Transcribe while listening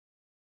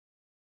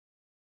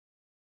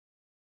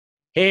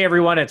Hey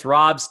everyone, it's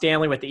Rob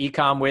Stanley with the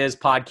Ecom Wiz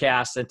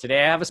podcast, and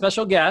today I have a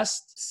special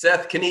guest.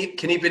 Seth Kniep,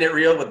 keeping it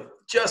real with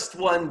just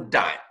one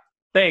dime.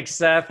 Thanks,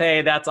 Seth.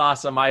 Hey, that's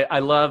awesome. I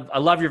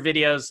love your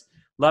videos.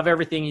 Love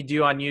everything you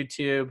do on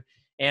YouTube.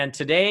 And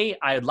today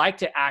I'd like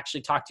to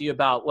actually talk to you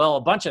about, well,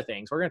 a bunch of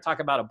things. We're going to talk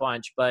about a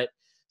bunch, but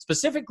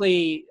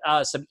specifically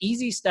some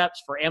easy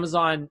steps for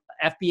Amazon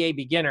FBA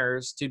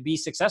beginners to be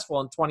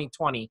successful in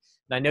 2020.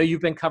 And I know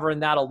you've been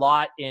covering that a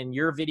lot in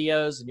your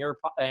videos and your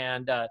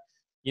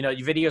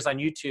videos on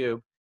YouTube.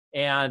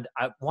 And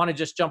I want to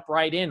just jump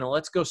right in and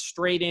let's go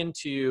straight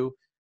into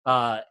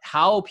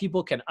how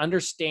people can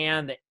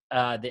understand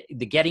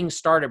the getting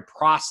started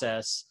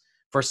process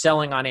for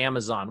selling on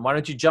Amazon. Why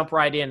don't you jump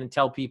right in and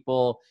tell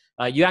people,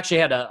 you actually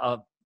had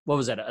a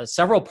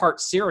several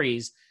part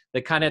series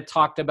that kind of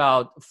talked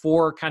about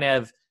 4 kind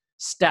of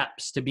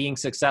steps to being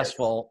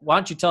successful. Why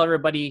don't you tell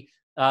everybody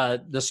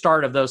the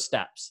start of those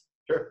steps?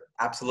 Sure,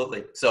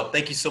 absolutely. So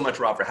thank you so much,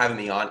 Rob, for having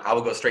me on. I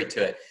will go straight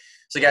to it.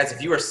 So guys,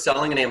 if you are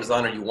selling on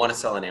Amazon or you want to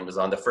sell on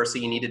Amazon, the first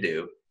thing you need to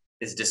do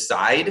is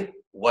decide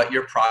what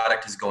your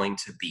product is going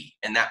to be.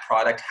 And that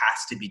product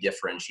has to be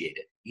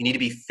differentiated. You need to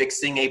be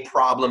fixing a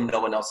problem no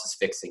one else is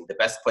fixing. The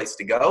best place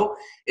to go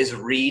is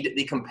read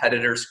the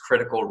competitors'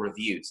 critical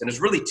reviews. And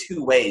there's really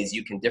 2 ways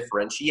you can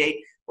differentiate.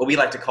 What we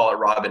like to call it,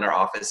 Rob, in our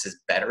office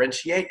is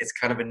betterentiate. It's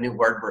kind of a new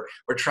word.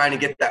 We're trying to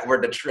get that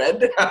word to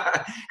trend.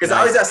 Because I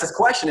always ask this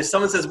question. If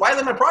someone says, why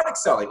isn't my product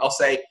selling? I'll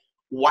say,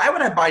 why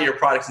would I buy your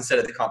products instead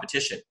of the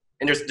competition?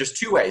 And there's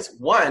 2 ways.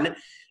 One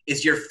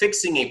is you're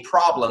fixing a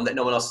problem that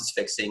no one else is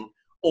fixing,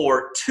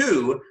 or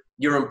 2,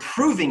 you're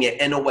improving it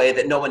in a way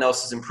that no one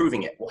else is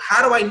improving it. Well,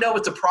 how do I know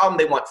it's a problem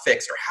they want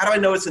fixed, or how do I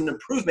know it's an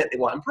improvement they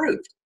want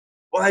improved?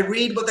 Well, I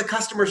read what the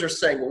customers are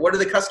saying. Well, what are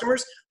the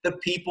customers? The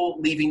people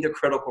leaving the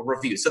critical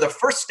reviews. So the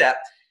first step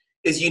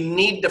is you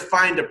need to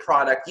find a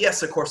product.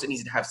 Yes, of course, it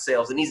needs to have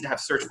sales. It needs to have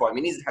search volume.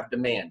 It needs to have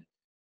demand.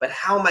 But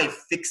how am I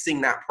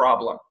fixing that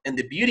problem? And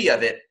the beauty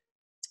of it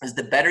is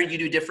the better you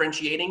do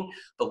differentiating,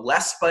 the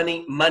less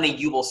money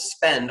you will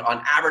spend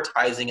on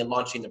advertising and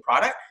launching the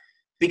product,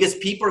 because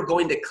people are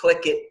going to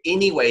click it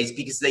anyways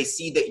because they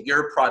see that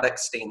your product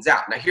stands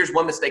out. Now, here's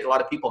one mistake a lot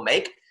of people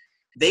make.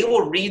 They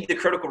will read the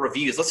critical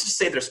reviews. Let's just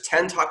say there's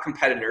 10 top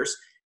competitors,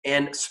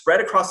 and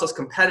spread across those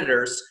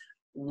competitors,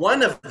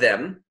 one of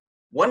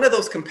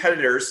those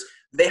competitors,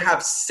 they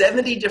have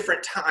 70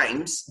 different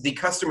times the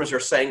customers are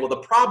saying, well, the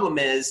problem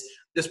is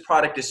this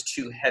product is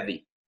too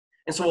heavy.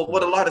 And so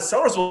what a lot of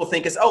sellers will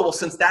think is, oh, well,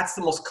 since that's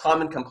the most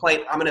common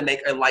complaint, I'm going to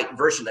make a light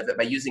version of it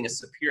by using a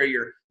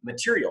superior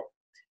material.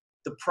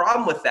 The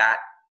problem with that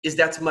is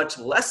that's much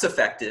less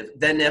effective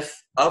than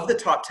if of the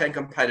top 10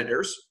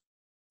 competitors,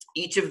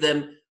 each of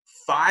them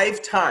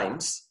 5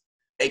 times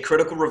a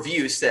critical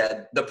review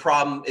said the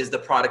problem is the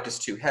product is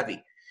too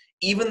heavy.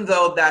 Even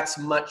though that's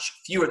much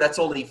fewer, that's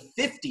only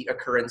 50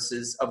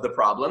 occurrences of the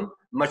problem,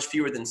 much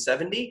fewer than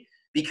 70.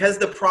 Because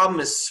the problem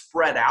is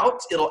spread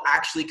out, it'll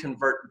actually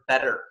convert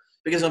better.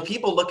 Because when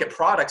people look at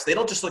products, they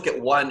don't just look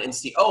at one and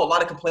see, oh, a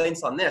lot of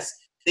complaints on this.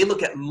 They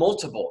look at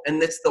multiple,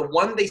 and it's the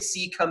one they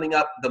see coming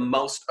up the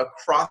most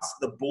across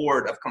the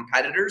board of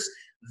competitors.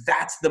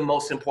 That's the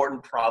most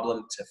important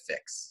problem to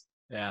fix.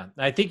 Yeah,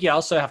 I think you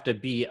also have to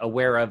be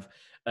aware of,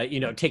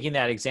 taking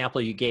that example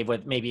you gave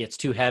with maybe it's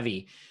too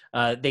heavy.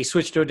 They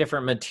switch to a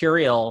different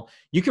material.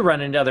 You could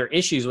run into other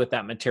issues with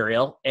that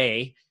material,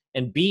 A,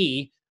 and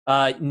B,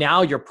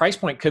 now your price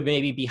point could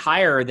maybe be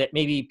higher, that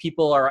maybe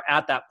people are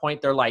at that point,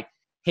 they're like,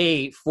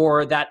 hey,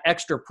 for that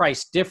extra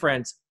price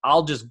difference,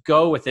 I'll just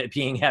go with it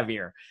being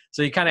heavier.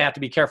 So you kind of have to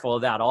be careful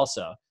of that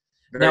also.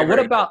 Now, what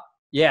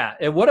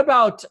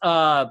about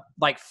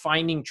like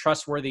finding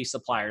trustworthy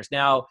suppliers?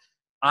 Now,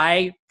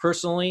 I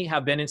personally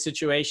have been in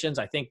situations,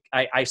 I think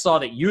I saw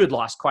that you had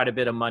lost quite a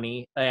bit of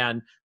money,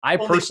 and I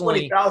Only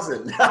personally,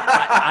 $20,000.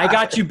 I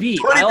got you beat.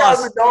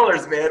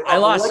 $20,000, man. I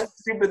lost one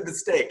stupid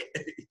mistake.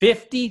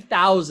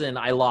 $50,000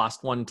 I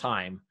lost one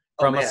time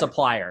from a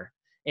supplier.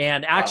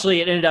 And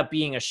actually, it ended up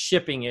being a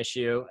shipping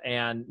issue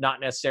and not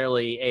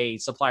necessarily a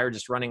supplier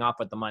just running off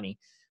with the money.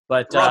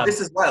 But Rob,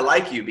 this is why I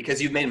like you, because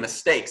you've made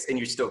mistakes and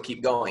you still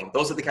keep going.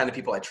 Those are the kind of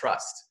people I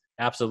trust.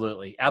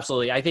 Absolutely.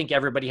 Absolutely. I think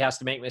everybody has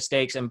to make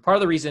mistakes. And part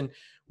of the reason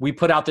we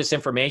put out this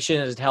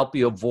information is to help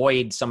you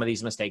avoid some of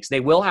these mistakes.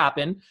 They will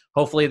happen.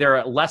 Hopefully, they're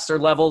at lesser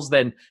levels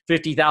than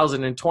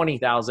 50,000 and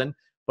 20,000.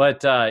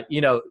 But,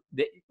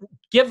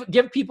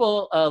 give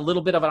people a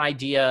little bit of an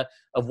idea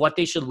of what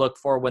they should look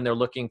for when they're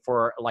looking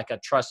for like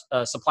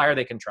a supplier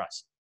they can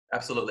trust.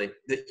 Absolutely.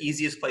 The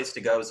easiest place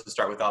to go is to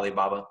start with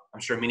Alibaba. I'm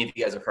sure many of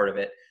you guys have heard of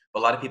it. But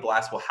a lot of people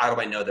ask, well, how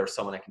do I know there's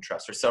someone I can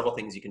trust? There's several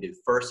things you can do.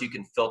 First, you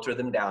can filter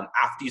them down.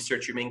 After you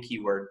search your main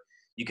keyword,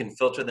 you can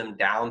filter them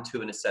down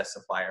to an assessed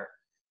supplier.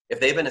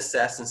 If they've been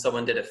assessed and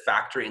someone did a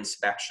factory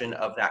inspection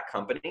of that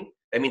company,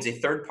 that means a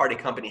third-party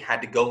company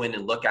had to go in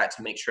and look at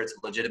to make sure it's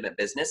a legitimate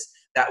business.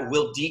 That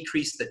will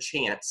decrease the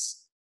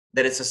chance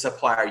that it's a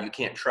supplier you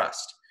can't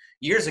trust.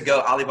 Years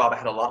ago, Alibaba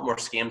had a lot more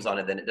scams on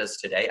it than it does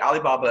today.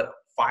 Alibaba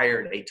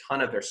fired a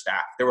ton of their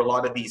staff. There were a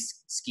lot of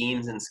these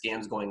schemes and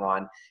scams going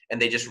on,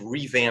 and they just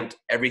revamped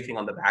everything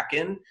on the back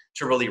end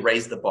to really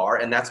raise the bar.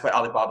 And that's why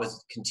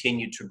Alibaba's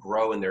continued to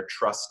grow in their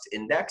trust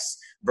index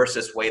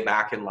versus way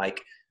back in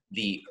like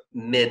the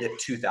mid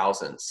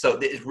 2000s. So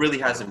it really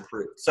has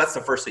improved. So that's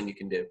the first thing you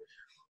can do.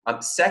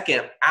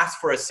 Second, ask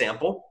for a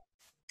sample.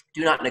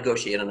 Do not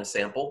negotiate on a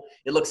sample.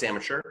 It looks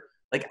amateur.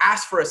 Like,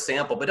 ask for a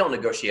sample, but don't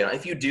negotiate on it.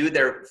 If you do,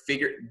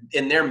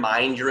 in their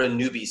mind, you're a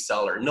newbie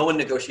seller. No one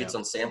negotiates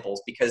on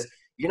samples because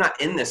you're not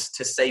in this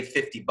to save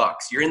 $50.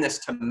 You're in this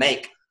to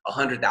make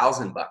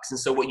 $100,000. And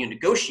so what you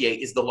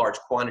negotiate is the large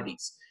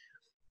quantities.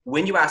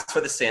 When you ask for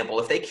the sample,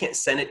 if they can't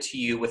send it to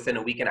you within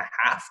a week and a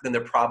half, then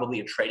they're probably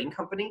a trading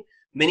company.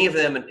 Many of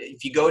them,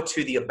 if you go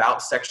to the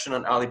About section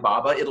on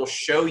Alibaba, it'll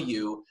show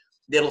you,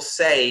 it'll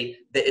say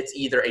that it's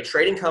either a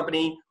trading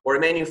company or a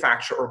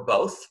manufacturer or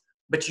both.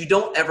 But you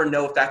don't ever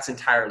know if that's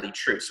entirely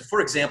true. So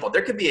for example,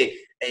 there could be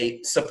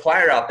a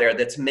supplier out there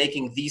that's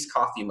making these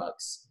coffee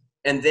mugs,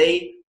 and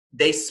they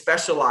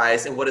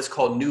specialize in what is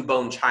called new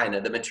bone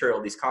china, the material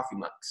of these coffee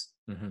mugs.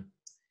 Mm-hmm.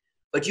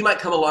 But you might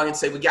come along and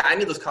say, well, yeah, I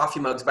need those coffee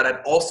mugs, but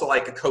I'd also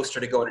like a coaster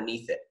to go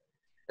underneath it.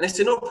 And I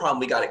say, no problem,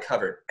 we got it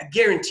covered. I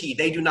guarantee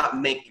they do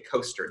not make the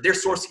coaster. They're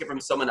sourcing it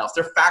from someone else.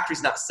 Their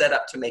factory's not set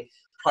up to make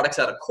products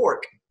out of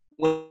cork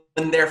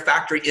when their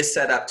factory is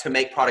set up to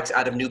make products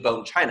out of new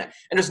bone china.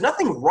 And there's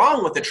nothing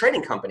wrong with the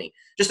trading company.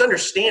 Just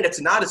understand it's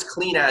not as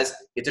clean as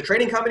it's a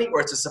trading company or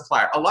it's a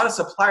supplier. A lot of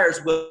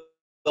suppliers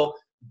will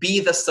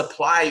be the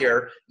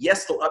supplier.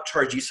 Yes, they'll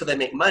upcharge you so they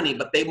make money,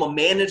 but they will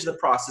manage the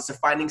process of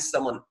finding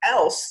someone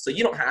else so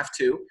you don't have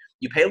to.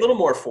 You pay a little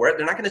more for it.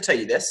 They're not going to tell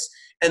you this.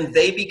 And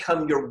they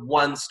become your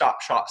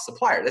one-stop shop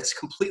supplier. That's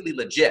completely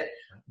legit.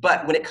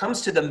 But when it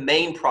comes to the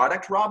main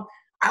product, Rob,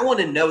 I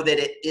want to know that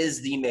it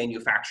is the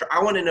manufacturer.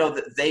 I want to know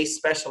that they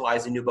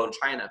specialize in new bone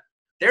china.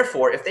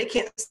 Therefore, if they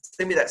can't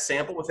send me that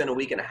sample within a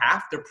week and a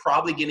half, they're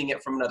probably getting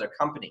it from another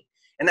company.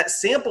 And that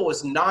sample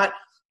is not,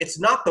 it's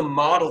not the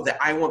model that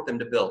I want them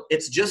to build.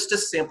 It's just a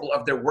sample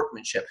of their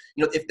workmanship.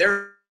 You know, if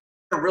they're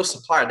a real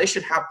supplier, they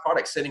should have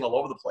products sitting all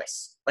over the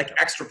place, like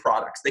extra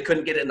products. They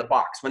couldn't get it in the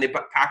box. When they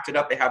packed it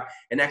up, they have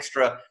an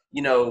extra,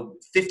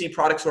 50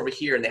 products over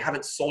here and they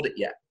haven't sold it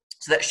yet.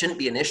 So that shouldn't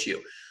be an issue.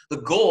 The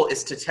goal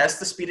is to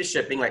test the speed of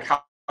shipping, like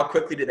how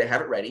quickly do they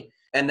have it ready?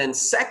 And then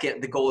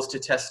second, the goal is to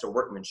test the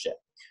workmanship.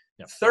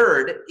 Yep.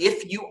 Third,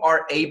 if you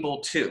are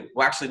able to,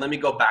 well, actually, let me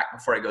go back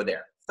before I go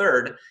there.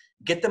 Third,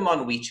 get them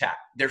on WeChat.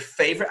 Their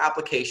favorite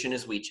application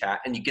is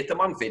WeChat, and you get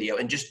them on video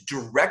and just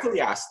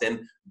directly ask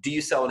them, do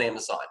you sell on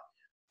Amazon?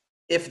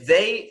 If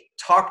they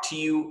talk to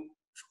you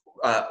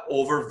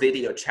over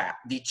video chat,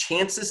 the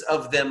chances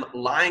of them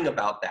lying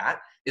about that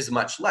is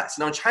much less.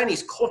 Now, in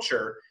Chinese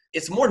culture,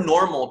 it's more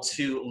normal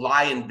to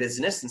lie in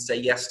business and say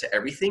yes to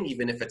everything,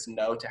 even if it's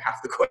no to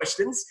half the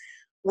questions.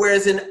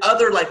 Whereas in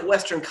other like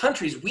Western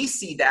countries, we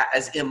see that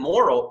as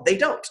immoral. They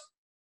don't.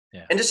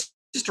 Yeah. And just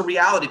a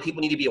reality people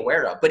need to be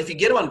aware of. But if you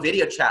get them on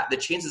video chat, the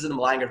chances of them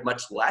lying are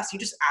much less. You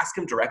just ask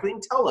them directly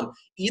and tell them,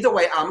 either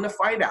way, I'm going to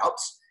find out.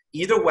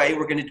 Either way,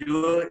 we're going to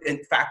do a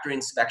factory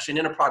inspection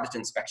and a product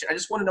inspection. I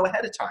just want to know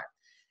ahead of time.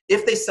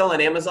 If they sell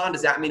on Amazon,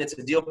 does that mean it's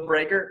a deal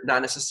breaker?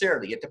 Not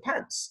necessarily. It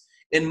depends.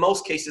 In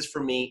most cases,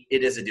 for me,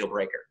 it is a deal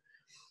breaker.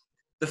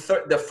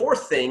 The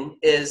fourth thing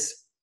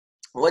is,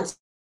 once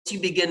you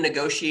begin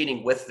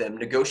negotiating with them,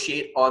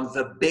 negotiate on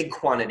the big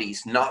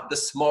quantities, not the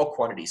small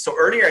quantities. So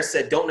earlier I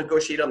said, don't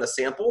negotiate on the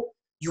sample.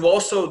 You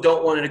also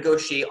don't want to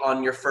negotiate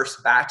on your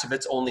first batch if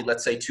it's only,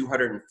 let's say,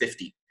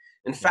 250.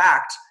 In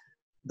fact,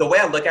 the way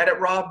I look at it,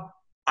 Rob,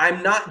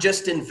 I'm not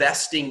just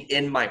investing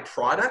in my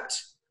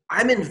product.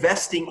 I'm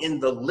investing in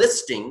the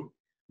listing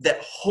that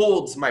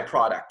holds my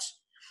product.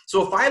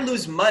 So if I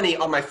lose money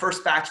on my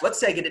first batch, let's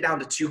say I get it down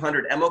to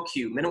 200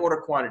 MOQ, minimum order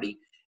quantity,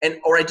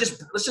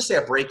 let's just say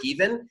I break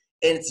even,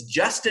 and it's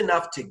just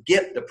enough to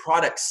get the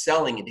product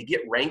selling and to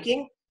get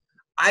ranking,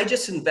 I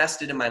just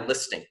invested in my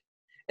listing.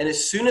 And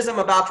as soon as I'm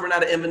about to run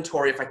out of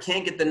inventory, if I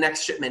can't get the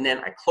next shipment in,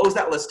 I close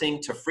that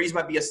listing to freeze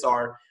my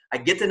BSR, I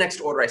get the next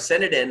order, I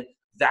send it in.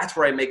 That's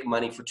where I make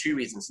money for two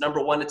reasons.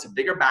 Number one, it's a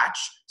bigger batch,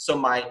 so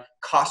my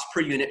cost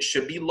per unit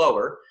should be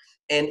lower.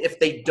 And if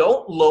they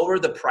don't lower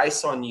the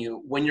price on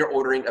you when you're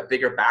ordering a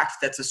bigger batch,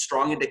 that's a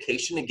strong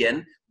indication,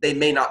 again, they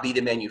may not be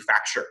the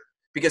manufacturer.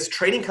 Because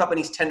trading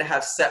companies tend to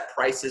have set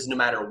prices no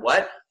matter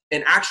what.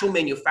 An actual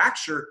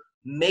manufacturer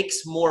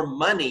makes more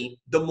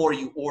money the more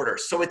you order.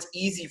 So it's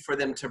easy for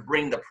them to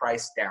bring the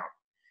price down.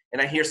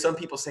 And I hear some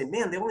people say,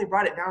 man, they only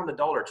brought it down to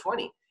 $1.20.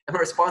 And my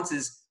response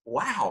is,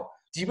 wow,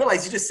 do you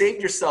realize you just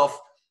saved yourself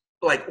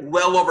like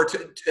well over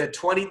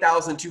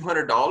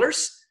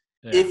 $20,200?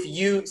 Yeah. If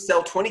you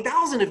sell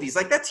 20,000 of these,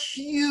 like that's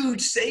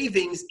huge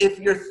savings if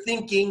you're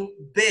thinking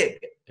big.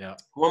 Yeah.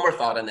 One more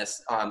thought on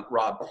this,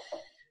 Rob.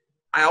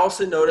 I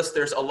also noticed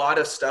there's a lot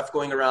of stuff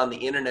going around the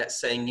internet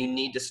saying you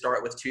need to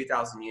start with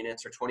 2,000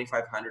 units or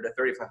 2,500 or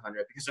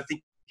 3,500 because they're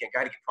thinking, I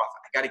got to get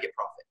profit. I got to get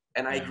profit.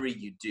 And I agree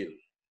you do.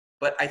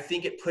 But I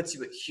think it puts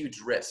you at huge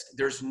risk.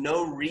 There's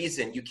no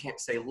reason you can't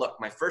say, look,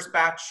 my first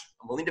batch,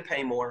 I'm willing to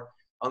pay more.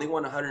 I only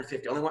want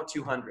 150. I only want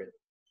 200.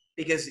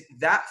 because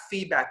that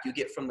feedback you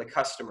get from the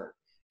customer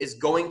is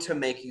going to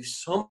make you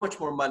so much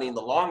more money in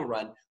the long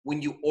run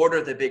when you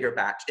order the bigger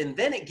batch. And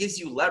then it gives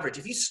you leverage.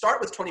 If you start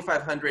with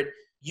 2,500,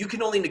 you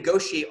can only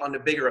negotiate on the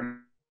bigger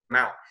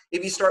amount.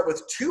 If you start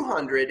with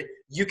 200,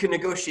 you can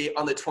negotiate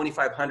on the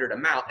 2,500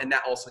 amount, and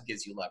that also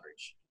gives you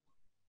leverage.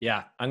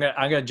 Yeah, I'm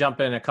gonna jump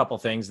in a couple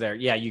things there.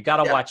 Yeah, you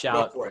got to watch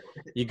out.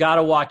 You got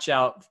to watch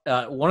out.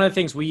 One of the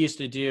things we used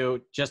to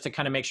do just to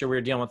kind of make sure we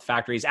were dealing with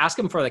factories, ask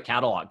them for the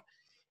catalog.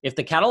 If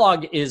the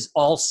catalog is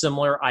all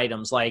similar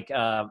items, like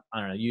I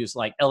don't know, use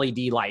like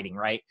LED lighting,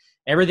 right?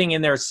 Everything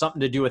in there is something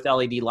to do with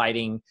LED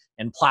lighting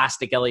and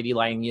plastic LED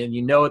lighting, and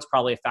you know it's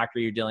probably a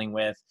factory you're dealing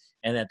with,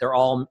 and that they're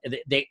all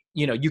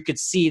you could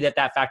see that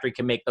factory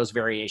can make those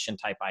variation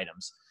type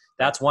items.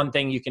 That's one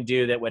thing you can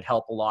do that would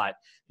help a lot.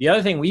 The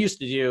other thing we used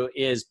to do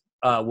is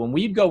when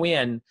we'd go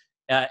in,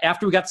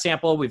 after we got the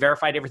sample, we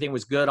verified everything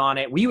was good on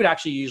it. We would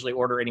actually usually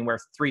order anywhere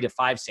 3 to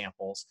 5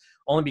 samples,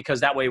 only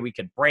because that way we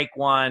could break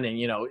one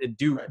and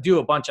do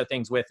a bunch of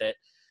things with it.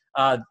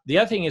 The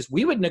other thing is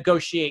we would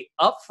negotiate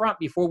up front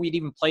before we'd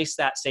even place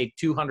that, say,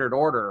 200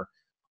 order,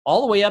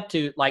 all the way up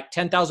to like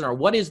 10,000 or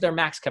what is their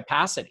max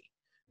capacity.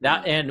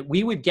 And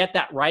we would get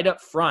that right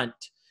up front.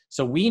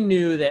 So we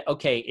knew that,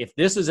 okay, if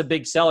this is a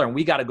big seller and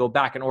we got to go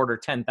back and order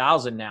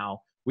 10,000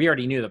 now, we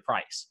already knew the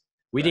price.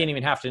 We didn't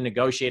even have to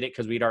negotiate it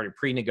because we'd already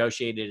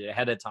pre-negotiated it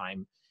ahead of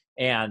time.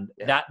 And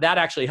that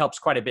actually helps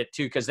quite a bit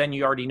too, because then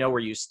you already know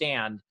where you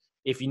stand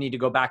if you need to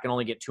go back and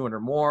only get 200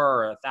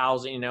 more or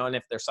 1,000, and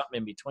if there's something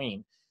in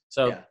between.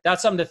 So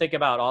that's something to think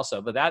about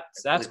also, but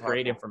that's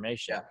great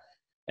information.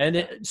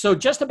 And so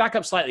just to back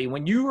up slightly,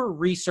 when you were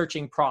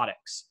researching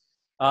products,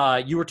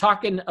 you were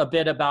talking a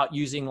bit about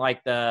using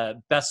like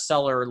the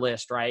bestseller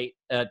list, right?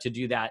 To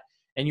do that.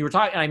 And you were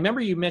talking, I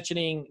remember you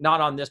mentioning,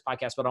 not on this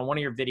podcast, but on one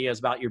of your videos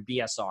about your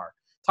BSR.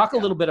 Talk a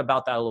little bit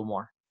about that a little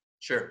more.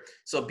 Sure.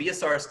 So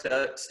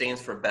BSR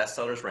stands for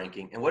bestsellers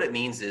ranking. And what it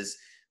means is,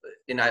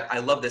 and I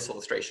love this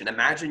illustration.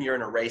 Imagine you're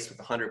in a race with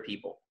 100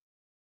 people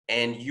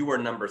and you are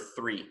number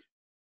 3.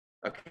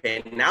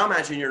 Okay. Now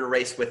imagine you're in a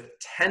race with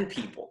 10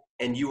 people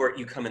and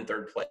you come in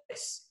 3rd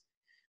place.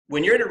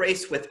 When you're in a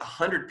race with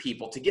 100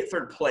 people, to get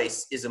 3rd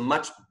place is a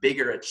much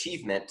bigger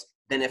achievement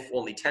than if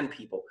only 10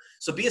 people.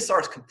 So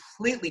BSR is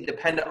completely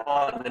dependent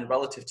on and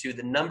relative to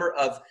the number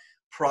of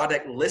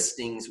product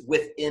listings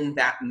within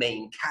that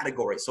main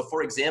category. So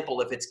for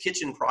example, if it's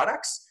kitchen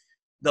products,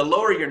 the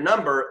lower your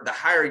number,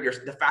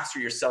 the faster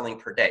you're selling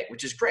per day,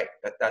 which is great.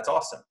 That's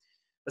awesome.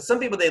 But some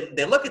people,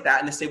 they look at that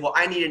and they say, well,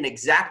 I need an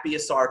exact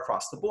BSR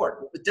across the board.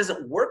 Well, it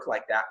doesn't work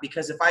like that,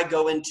 because if I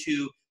go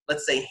into,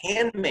 let's say,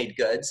 handmade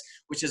goods,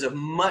 which is a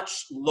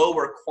much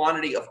lower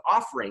quantity of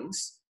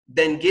offerings,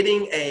 then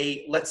getting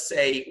a, let's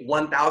say,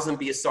 1,000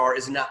 BSR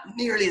is not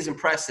nearly as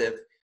impressive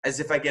as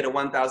if I get a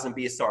 1,000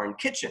 BSR in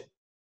kitchen.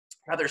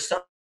 Now, there's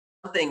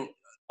something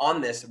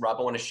on this, Rob,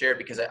 I want to share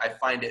because I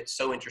find it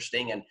so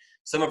interesting, and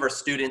some of our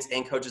students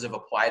and coaches have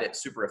applied it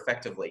super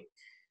effectively.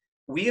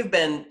 We have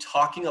been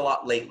talking a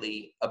lot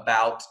lately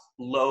about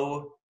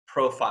low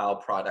profile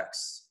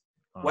products.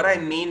 What I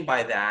mean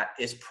by that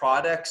is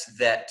products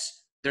that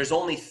there's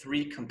only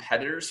 3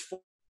 competitors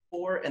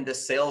for and the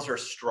sales are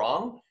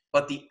strong,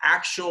 but the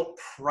actual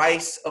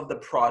price of the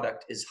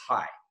product is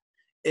high.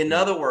 In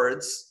other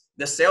words,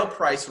 the sale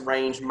price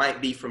range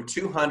might be from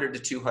 200 to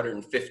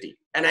 250.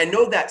 And I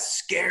know that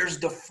scares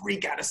the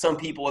freak out of some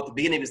people at the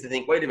beginning, because they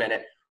think, wait a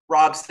minute,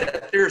 Rob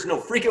said there's no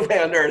freaking way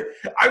on earth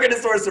I'm going to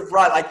source a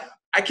product. Like,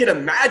 I can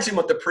imagine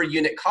what the per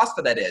unit cost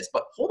for that is.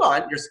 But hold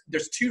on,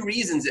 there's 2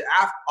 reasons it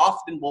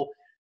often will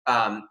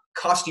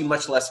cost you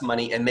much less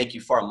money and make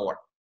you far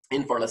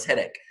less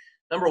headache.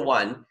 Number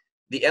 1,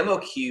 the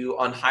MOQ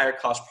on higher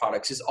cost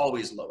products is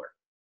always lower.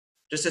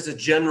 Just as a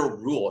general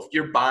rule, if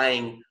you're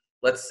buying,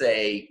 let's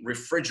say,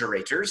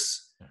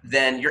 refrigerators,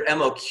 then your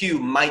MOQ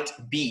might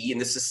be, and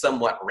this is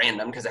somewhat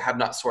random because I have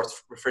not sourced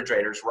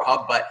refrigerators,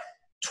 Rob, but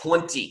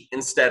 20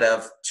 instead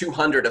of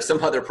 200 of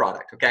some other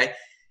product, okay?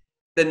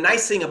 The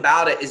nice thing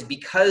about it is,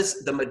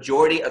 because the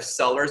majority of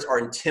sellers are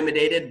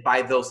intimidated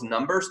by those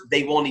numbers,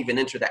 they won't even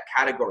enter that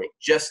category,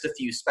 just a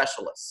few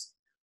specialists.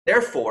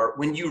 Therefore,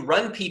 when you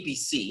run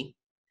PPC,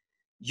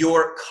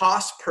 your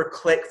cost per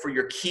click for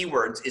your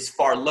keywords is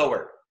far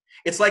lower.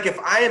 It's like if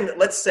I am,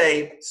 let's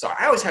say, sorry,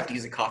 I always have to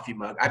use a coffee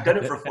mug. I've done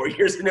it for 4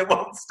 years and it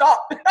won't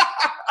stop.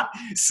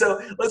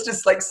 So let's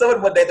just, like,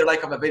 someone one day, they're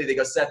like on my video, they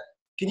go, Seth,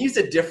 can you use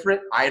a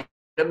different item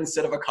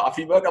instead of a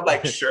coffee mug? I'm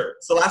like, sure.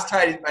 So last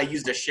time I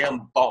used a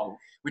shambong,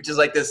 which is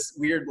like this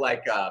weird,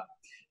 like,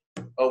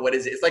 what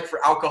is it? It's like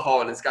for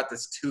alcohol and it's got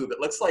this tube. It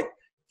looks like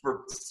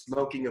for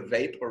smoking a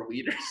vape or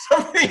weed or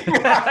something.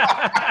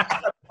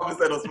 I promise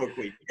I don't smoke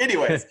weed.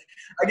 Anyways,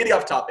 I'm getting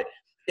off topic.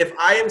 If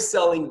I am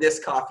selling this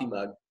coffee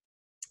mug,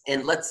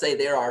 and let's say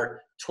there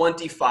are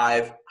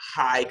 25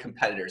 high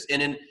competitors,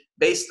 and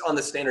based on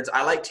the standards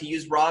I like to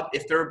use, Rob,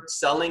 if they're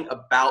selling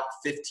about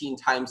 15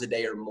 times a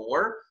day or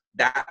more,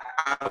 that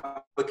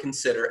I would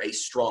consider a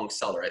strong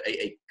seller,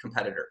 a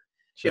competitor.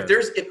 Sure.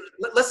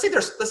 Let's say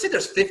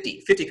there's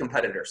 50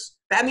 competitors.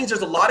 That means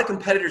there's a lot of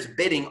competitors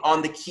bidding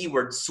on the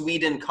keyword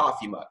Sweden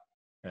coffee mug.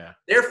 Yeah.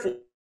 Therefore,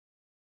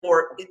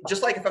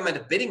 just like if I'm at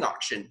a bidding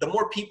auction, the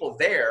more people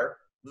there,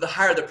 the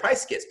higher the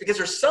price gets, because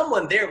there's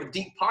someone there with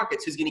deep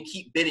pockets who's going to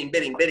keep bidding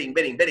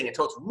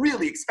until it's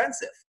really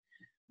expensive.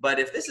 But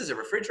if this is a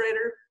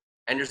refrigerator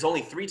and there's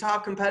only 3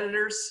 top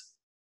competitors,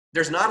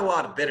 there's not a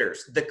lot of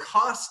bidders. The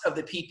cost of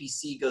the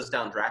PPC goes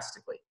down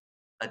drastically.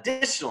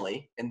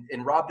 Additionally,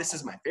 and Rob, this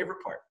is my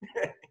favorite part,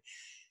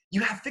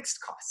 you have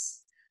fixed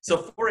costs.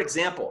 So for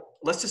example,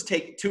 let's just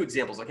take 2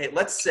 examples. Okay,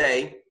 let's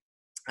say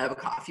I have a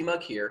coffee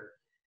mug here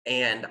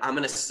and I'm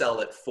going to sell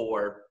it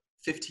for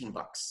 15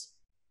 bucks,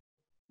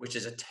 which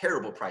is a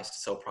terrible price to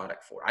sell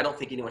product for. I don't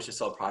think anyone should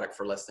sell a product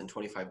for less than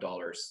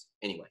 $25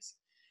 anyways.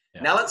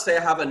 Yeah. Now let's say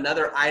I have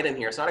another item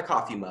here. It's not a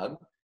coffee mug,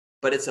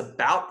 but it's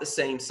about the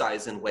same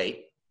size and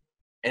weight,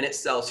 and it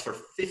sells for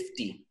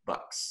 50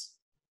 bucks.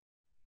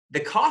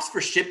 The cost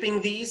for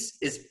shipping these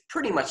is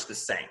pretty much the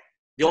same.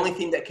 The only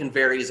thing that can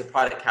vary is a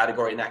product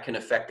category, and that can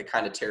affect the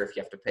kind of tariff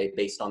you have to pay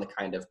based on the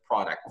kind of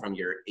product from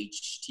your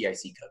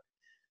HTIC code.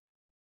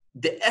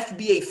 The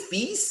FBA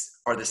fees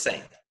are the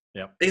same.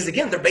 Yep. Because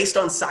again, they're based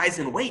on size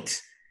and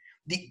weight.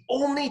 The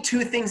only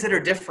 2 things that are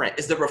different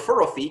is the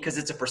referral fee, because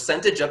it's a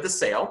percentage of the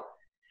sale,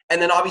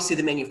 and then obviously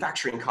the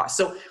manufacturing cost.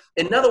 So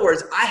in other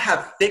words, I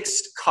have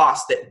fixed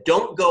costs that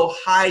don't go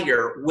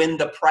higher when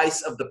the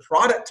price of the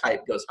product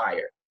type goes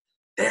higher.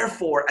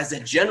 Therefore, as a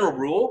general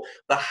rule,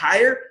 the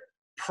higher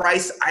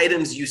price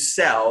items you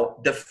sell,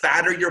 the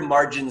fatter your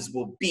margins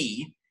will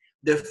be.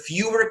 The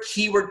fewer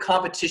keyword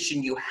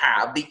competition you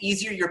have, the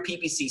easier your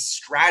PPC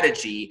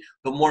strategy,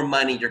 the more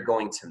money you're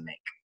going to make.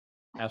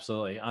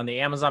 Absolutely. On the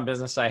Amazon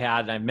business I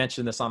had, and I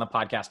mentioned this on the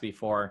podcast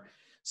before,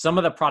 some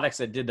of the products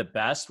that did the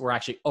best were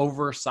actually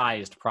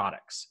oversized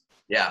products.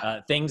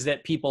 Yeah. Things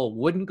that people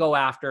wouldn't go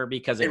after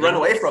because they run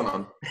away from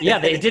them. Yeah,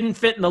 they didn't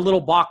fit in the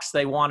little box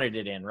they wanted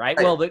it in, right?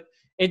 Well,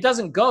 it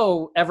doesn't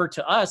go ever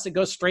to us. It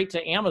goes straight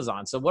to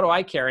Amazon. So what do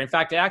I care? In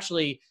fact, it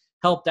actually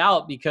helped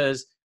out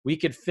because we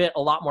could fit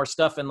a lot more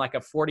stuff in like a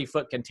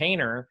 40-foot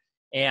container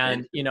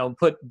and,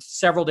 put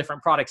several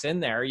different products in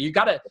there. You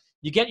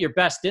get your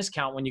best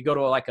discount when you go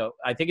to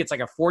I think it's like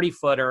a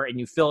 40-footer and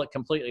you fill it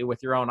completely with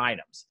your own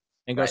items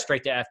and go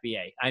straight to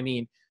FBA. I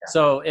mean,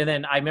 and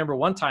then I remember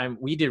one time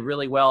we did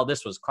really well.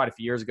 This was quite a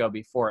few years ago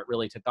before it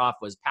really took off,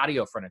 was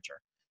patio furniture.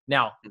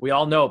 Now, we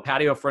all know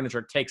patio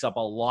furniture takes up a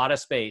lot of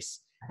space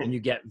and you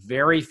get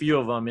very few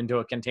of them into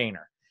a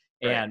container.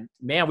 Right. And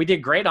man, we did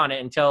great on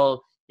it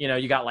until,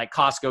 you got like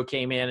Costco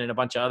came in and a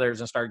bunch of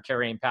others and started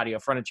carrying patio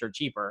furniture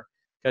cheaper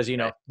because,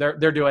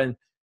 they're doing,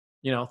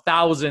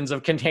 thousands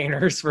of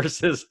containers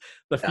versus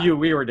the few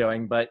we were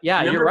doing. But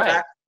yeah, you're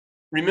right.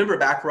 Remember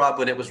back, Rob,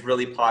 when it was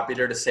really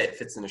popular to say it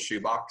fits in a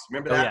shoebox?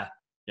 Remember that?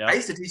 Yeah. I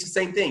used to teach the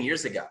same thing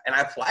years ago, and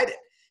I applied it.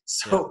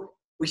 So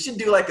we should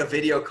do like a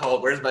video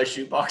called "Where's My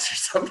Shoebox" or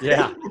something.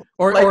 Yeah,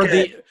 or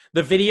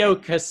the video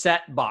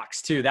cassette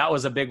box too. That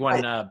was a big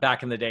one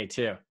back in the day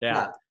too.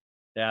 Yeah,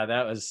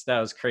 that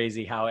was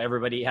crazy how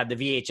everybody had the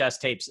VHS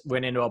tapes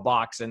went into a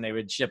box and they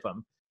would ship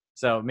them.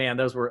 So man,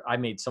 I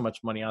made so much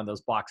money on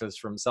those boxes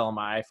from selling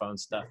my iPhone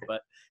stuff.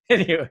 But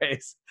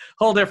anyways,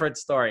 whole different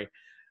story.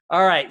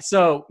 All right.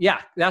 So yeah,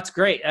 that's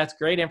great. That's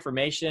great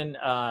information.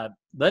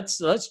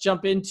 Let's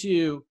jump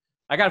into,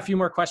 I got a few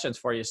more questions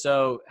for you.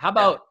 So how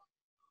about,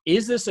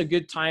 is this a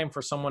good time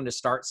for someone to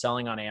start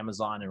selling on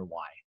Amazon and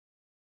why?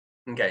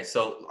 Okay.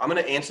 So I'm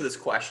going to answer this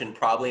question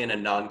probably in a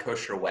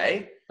non-kosher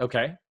way.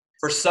 Okay.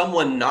 For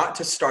someone not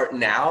to start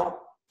now,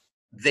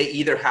 they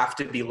either have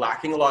to be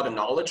lacking a lot of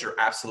knowledge or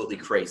absolutely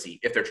crazy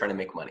if they're trying to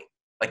make money.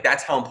 Like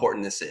that's how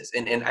important this is.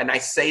 And I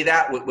say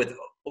that with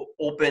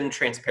open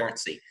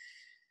transparency.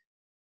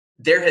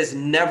 There has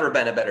never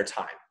been a better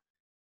time.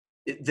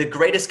 The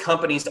greatest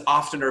companies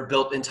often are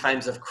built in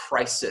times of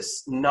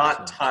crisis,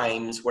 not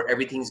times where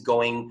everything's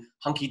going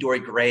hunky-dory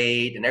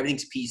great and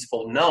everything's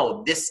peaceful.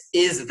 No, this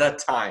is the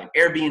time.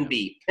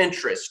 Airbnb,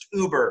 Pinterest,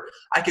 Uber.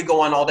 I could go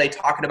on all day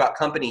talking about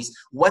companies.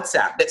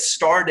 WhatsApp that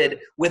started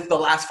with the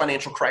last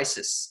financial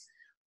crisis.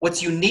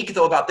 What's unique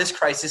though about this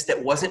crisis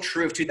that wasn't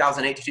true of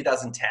 2008 to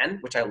 2010,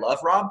 which I love,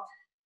 Rob,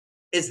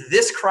 is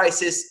this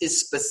crisis is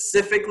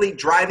specifically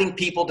driving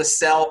people to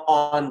sell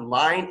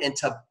online and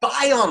to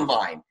buy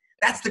online.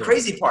 That's the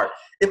crazy part.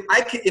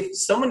 If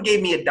someone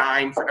gave me a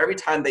dime for every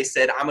time they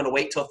said, I'm going to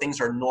wait till things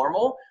are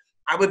normal,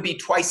 I would be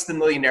twice the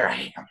millionaire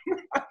I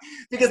am.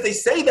 Because they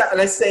say that,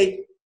 and I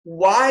say,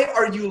 why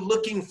are you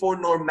looking for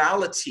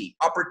normality?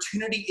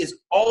 Opportunity is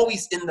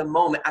always in the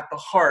moment, at the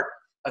heart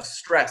of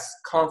stress,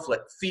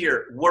 conflict,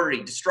 fear,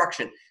 worry,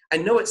 destruction. I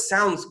know it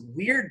sounds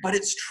weird, but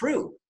it's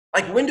true.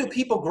 Like, when do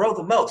people grow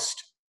the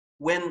most?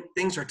 When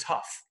things are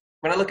tough.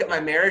 When I look at my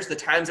marriage, the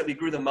times that we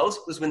grew the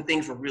most was when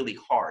things were really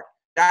hard.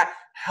 That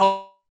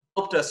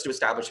helped us to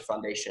establish a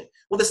foundation.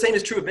 Well, the same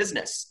is true of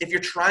business. If you're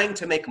trying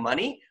to make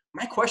money,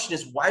 my question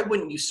is, why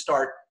wouldn't you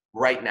start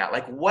right now?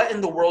 Like, what in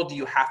the world do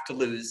you have to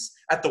lose?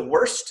 At the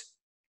worst,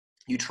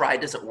 you try,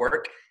 it doesn't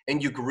work,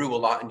 and you grew a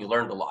lot and you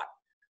learned a lot.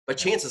 But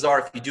chances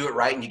are, if you do it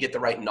right and you get the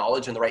right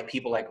knowledge and the right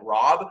people like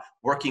Rob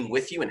working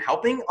with you and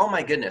helping, oh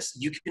my goodness,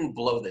 you can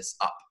blow this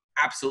up.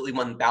 Absolutely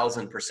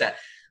 1000%.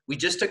 We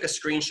just took a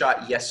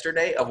screenshot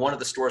yesterday of one of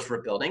the stores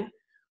we're building,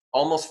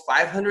 almost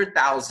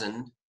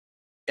 500,000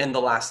 in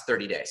the last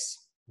 30 days.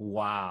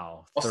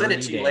 Wow. I'll send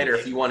it to you later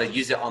if you want to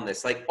use it on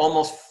this. Like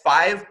almost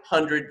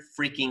 500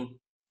 freaking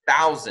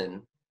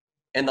thousand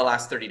in the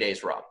last 30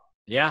 days, Rob.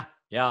 Yeah.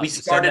 Yeah. We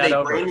started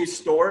a brand new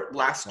store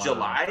last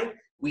July.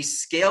 We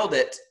scaled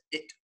it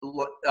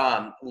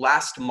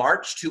last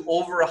March to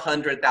over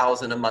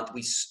 100,000 a month.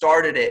 We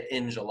started it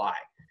in July.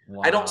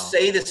 Wow. I don't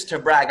say this to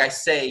brag. I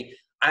say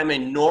I'm a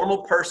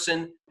normal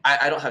person.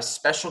 I don't have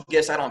special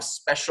gifts. I don't have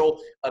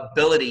special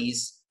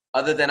abilities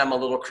other than I'm a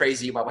little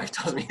crazy. My wife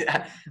tells me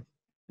that.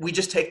 We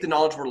just take the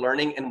knowledge we're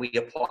learning and we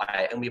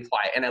apply it and we apply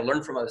it. And I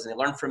learn from others and they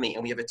learn from me.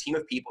 And we have a team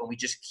of people and we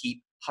just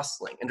keep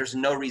hustling. And there's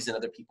no reason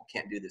other people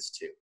can't do this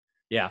too.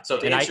 Yeah. So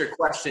to answer your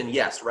question,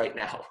 yes, right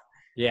now.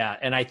 Yeah.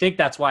 And I think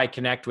that's why I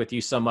connect with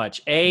you so much.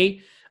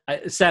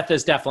 Seth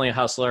is definitely a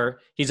hustler.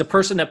 He's a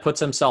person that puts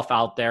himself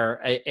out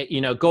there.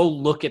 Go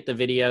look at the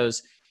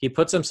videos. He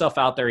puts himself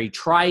out there. He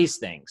tries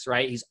things,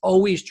 right? He's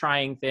always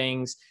trying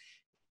things.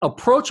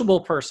 Approachable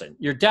person.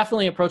 You're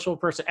definitely an approachable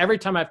person. Every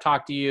time I've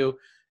talked to you,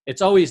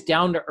 it's always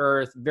down to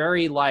earth,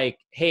 very like,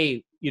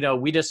 hey,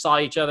 we just saw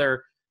each other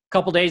a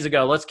couple days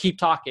ago. Let's keep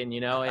talking,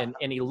 and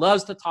he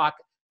loves to talk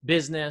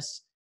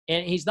business.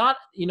 And he's not,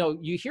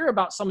 you hear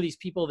about some of these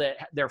people that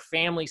their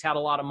families had a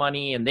lot of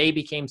money and they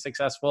became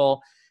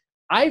successful.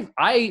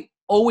 I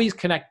always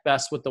connect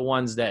best with the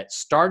ones that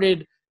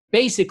started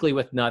basically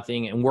with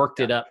nothing and worked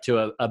it up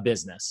to a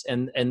business.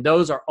 And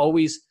those are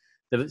always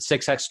the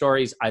success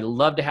stories I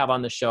love to have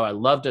on the show. I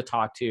love to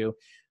talk to.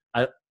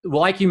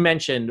 Like you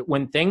mentioned,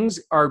 when things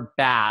are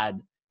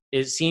bad,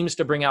 it seems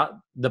to bring out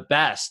the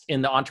best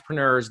in the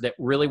entrepreneurs that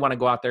really want to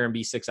go out there and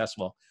be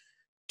successful.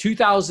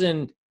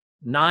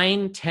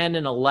 2009, 10,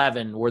 and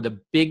 11 were the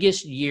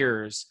biggest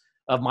years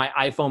of my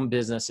iPhone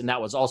business. And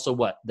that was also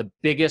the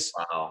biggest,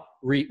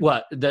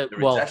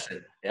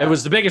 recession. Yeah. It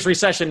was the biggest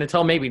recession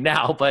until maybe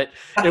now, but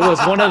it was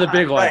one of the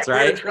big ones,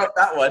 right?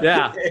 That one.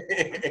 Yeah.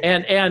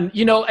 And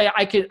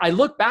I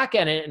look back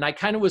at it and I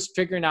kind of was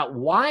figuring out,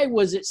 why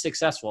was it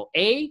successful?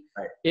 It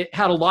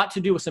had a lot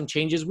to do with some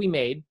changes we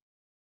made.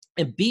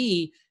 And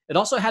B, it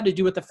also had to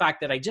do with the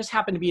fact that I just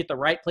happened to be at the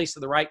right place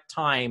at the right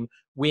time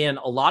when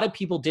a lot of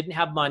people didn't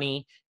have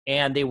money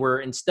and they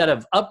were, instead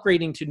of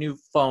upgrading to new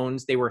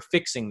phones, they were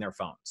fixing their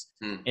phones.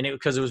 And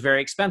because it was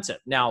very expensive.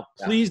 Now,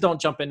 please don't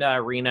jump into that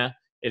arena.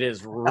 It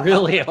is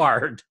really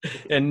hard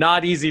and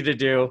not easy to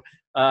do.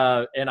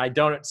 And I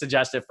don't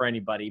suggest it for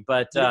anybody,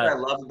 but what I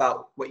love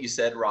about what you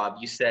said, Rob,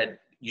 you said,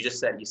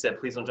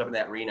 please don't jump in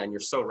that arena. And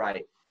you're so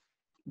right.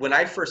 When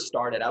I first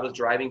started, I was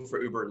driving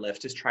for Uber and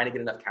Lyft, just trying to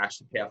get enough cash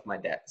to pay off my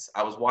debts.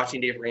 I was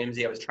watching Dave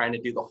Ramsey. I was trying to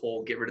do the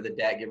whole get rid of the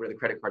debt, get rid of the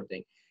credit card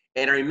thing.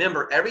 And I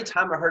remember every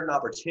time I heard an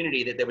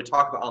opportunity that they would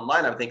talk about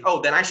online, I would think,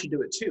 oh, then I should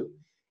do it too.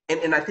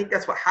 And I think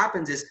that's what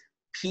happens is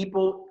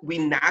we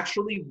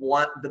naturally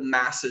want the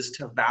masses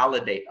to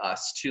validate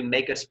us, to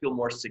make us feel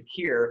more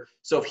secure.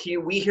 So if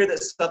we hear that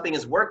something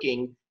is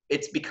working,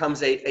 it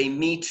becomes a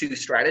Me Too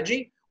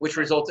strategy, which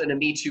results in a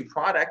Me Too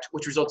product,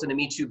 which results in a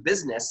Me Too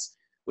business,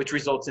 which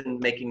results in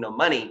making no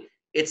money.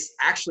 It's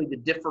actually the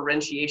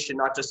differentiation,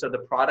 not just of the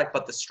product,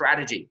 but the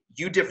strategy.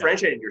 You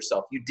differentiated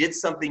yourself. You did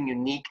something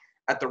unique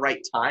at the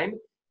right time,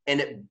 and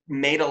it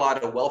made a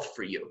lot of wealth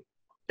for you.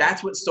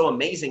 That's what's so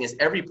amazing is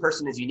every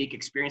person has unique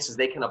experiences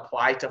they can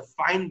apply to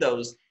find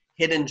those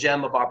hidden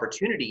gem of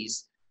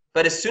opportunities.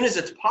 But as soon as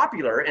it's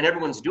popular and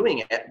everyone's doing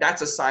it,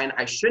 that's a sign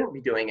I shouldn't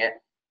be doing it.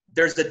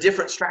 There's a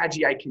different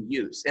strategy I can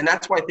use. And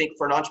that's why I think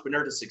for an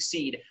entrepreneur to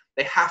succeed,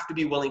 they have to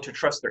be willing to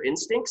trust their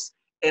instincts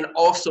and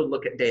also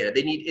look at data.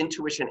 They need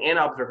intuition and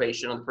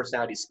observation on the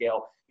personality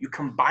scale. You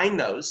combine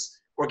those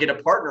or get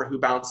a partner who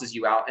balances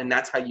you out, and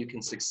that's how you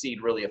can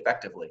succeed really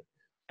effectively.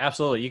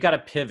 Absolutely. You got to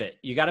pivot.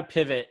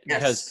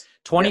 Because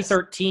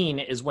 2013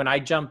 is when I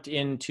jumped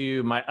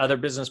into my other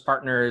business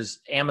partner's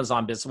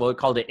Amazon business. Well, we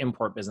called it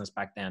import business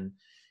back then,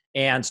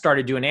 and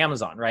started doing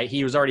Amazon, right?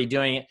 He was already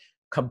doing it,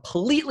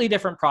 completely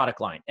different product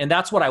line. And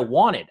that's what I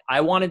wanted.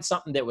 I wanted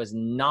something that was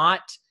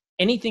not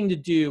anything to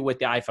do with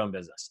the iPhone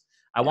business.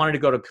 I wanted to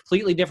go to a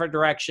completely different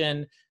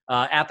direction.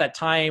 At that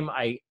time,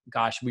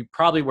 we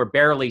probably were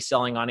barely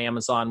selling on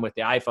Amazon with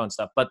the iPhone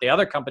stuff, but the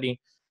other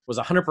company was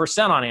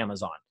 100% on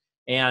Amazon.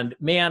 And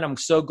man, I'm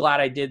so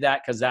glad I did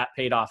that, because that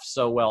paid off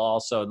so well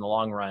also in the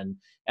long run,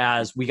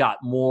 as we got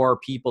more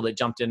people that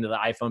jumped into the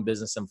iPhone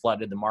business and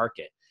flooded the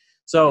market.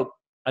 So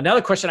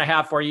another question I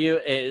have for you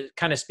is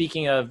kind of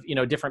speaking of,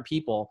 different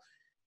people,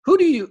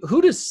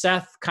 who does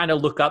Seth kind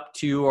of look up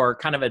to or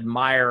kind of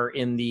admire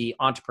in the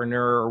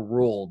entrepreneur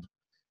world,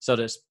 so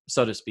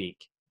to speak?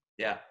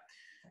 Yeah.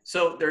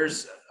 So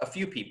there's a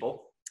few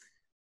people.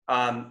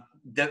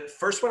 The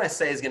first one I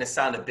say is going to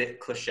sound a bit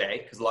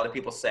cliche because a lot of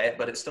people say it,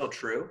 but it's still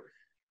true.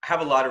 I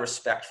have a lot of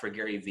respect for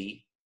Gary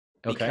Vee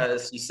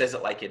because he says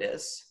it like it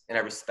is, and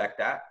I respect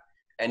that.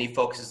 And he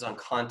focuses on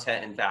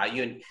content and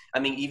value. And I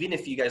mean, even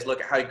if you guys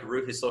look at how he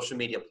grew his social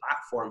media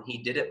platform, he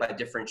did it by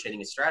differentiating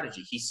his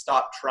strategy. He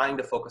stopped trying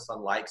to focus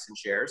on likes and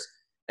shares,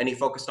 and he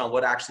focused on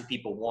what actually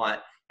people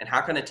want And how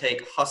can I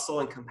take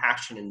hustle and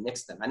compassion and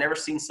mix them? I never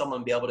seen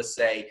someone be able to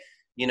say,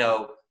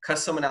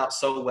 cuss someone out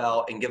so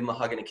well and give them a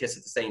hug and a kiss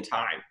at the same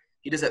time.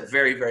 He does that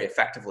very, very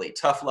effectively.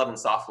 Tough love and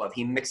soft love.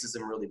 He mixes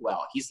them really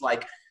well. He's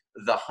like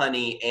the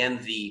honey and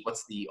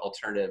what's the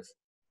alternative?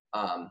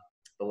 The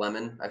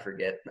lemon, I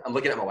forget. I'm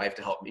looking at my wife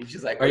to help me.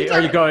 She's like, are you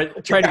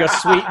trying to go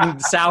sweet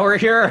and sour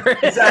here?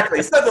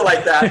 Exactly. Something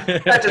like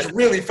that. That just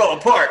really fell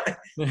apart.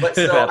 But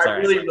so I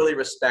really, really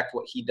respect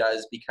what he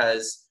does,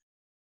 because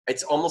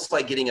it's almost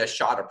like getting a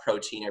shot of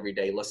protein every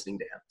day listening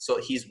to him. So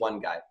he's one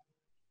guy.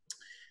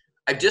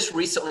 I've just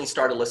recently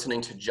started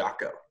listening to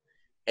Jocko,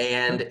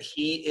 and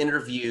he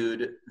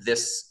interviewed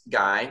this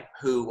guy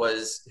who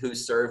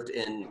served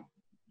in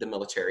the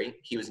military.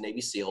 He was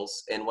Navy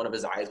SEALs, and one of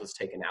his eyes was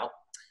taken out.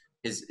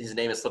 His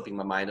name is slipping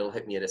my mind. It'll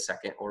hit me in a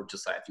second, or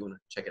just if you want to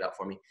check it out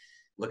for me,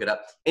 look it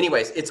up.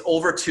 Anyways, it's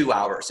over 2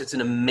 hours. It's an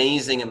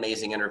amazing,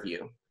 amazing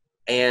interview.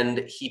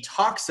 And he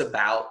talks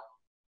about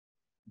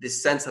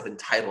this sense of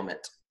entitlement.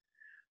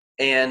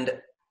 And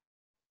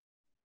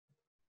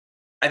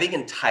I think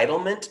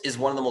entitlement is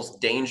one of the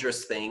most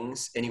dangerous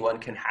things anyone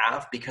can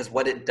have, because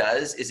what it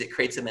does is it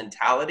creates a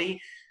mentality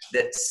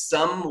that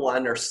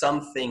someone or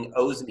something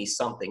owes me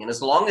something. And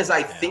as long as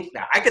I think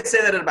that, I could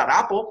say that about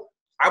Apple.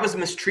 I was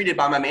mistreated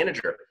by my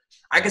manager.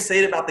 I could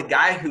say it about the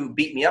guy who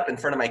beat me up in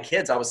front of my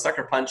kids. I was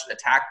sucker punched,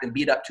 attacked, and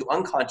beat up to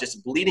unconscious,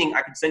 bleeding.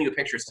 I could send you a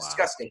picture. It's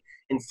disgusting.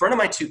 In front of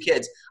my 2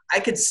 kids,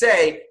 I could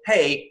say,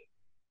 hey,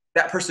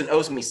 that person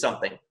owes me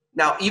something.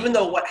 Now, even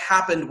though what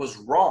happened was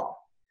wrong,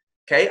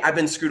 okay, I've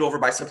been screwed over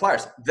by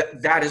suppliers.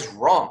 That is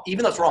wrong.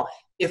 Even though it's wrong,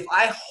 if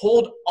I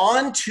hold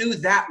on to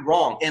that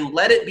wrong and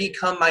let it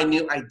become my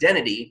new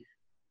identity,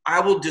 I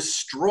will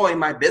destroy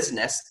my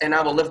business and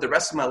I will live the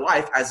rest of my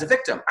life as a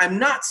victim. I'm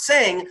not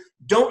saying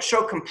don't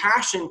show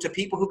compassion to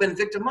people who've been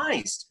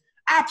victimized.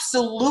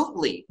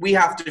 Absolutely, we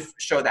have to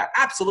show that.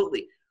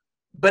 Absolutely.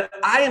 But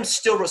I am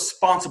still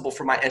responsible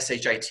for my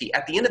SHIT.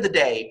 At the end of the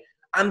day,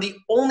 I'm the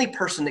only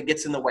person that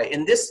gets in the way.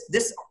 In this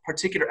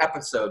particular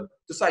episode,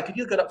 Josiah, could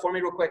you look it up for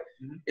me real quick?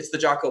 Mm-hmm. It's the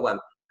Jocko one.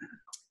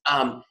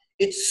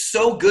 It's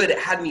so good. It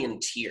had me in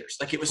tears.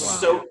 Like it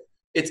was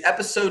it's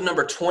episode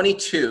number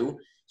 22.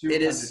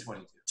 It is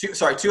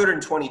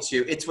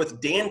 222. It's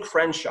with Dan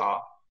Crenshaw.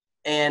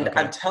 And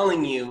I'm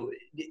telling you,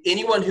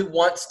 anyone who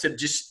wants to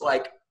just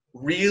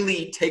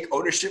really take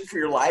ownership for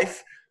your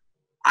life,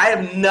 I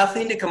have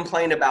nothing to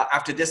complain about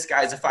after this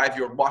guy as a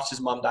 5-year-old watched his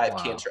mom die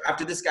of cancer.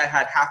 After this guy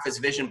had half his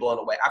vision blown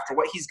away. After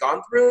what he's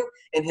gone through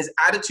and his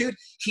attitude,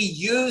 he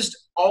used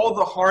all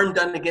the harm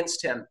done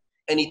against him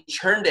and he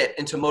turned it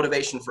into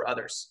motivation for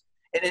others.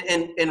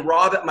 And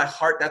Rob, at my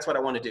heart, that's what I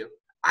want to do.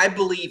 I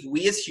believe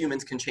we as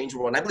humans can change the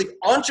world. And I believe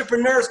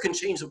entrepreneurs can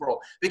change the world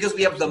because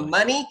we have the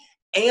money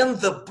and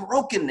the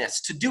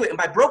brokenness to do it. And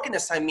by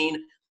brokenness, I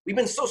mean, we've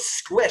been so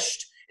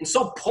squished and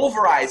so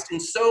pulverized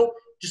and so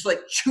just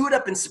chewed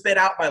up and spit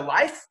out by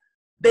life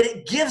that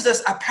it gives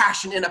us a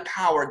passion and a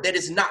power that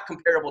is not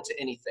comparable to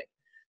anything.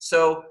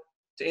 So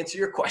to answer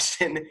your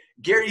question,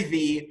 Gary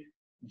Vee,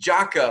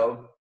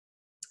 Jocko,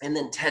 and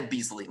then Ted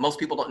Beasley. Most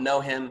people don't know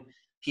him.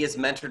 He has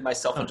mentored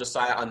myself and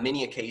Josiah on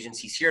many occasions.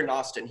 He's here in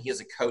Austin. He is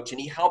a coach, and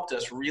he helped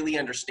us really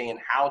understand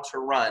how to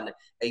run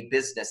a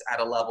business at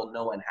a level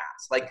no one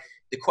has.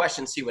 The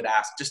questions he would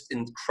ask, just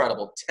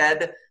incredible.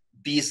 Ted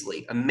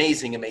Beasley,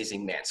 amazing,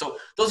 amazing man. So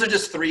those are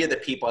just 3 of the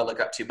people I look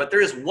up to. But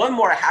there is one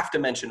more I have to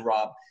mention,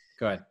 Rob.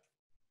 Go ahead.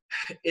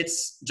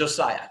 It's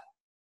Josiah.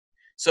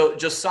 So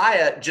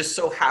Josiah just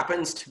so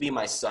happens to be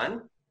my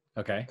son.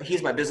 Okay.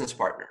 He's my business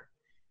partner.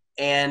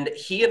 And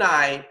he and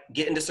I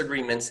get in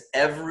disagreements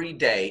every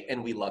day,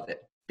 and we love it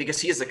because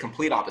he is the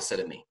complete opposite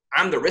of me.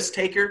 I'm the risk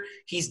taker.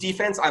 He's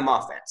defense. I'm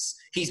offense.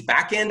 He's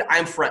back end.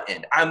 I'm front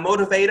end. I'm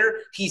motivator.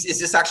 Is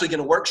this actually going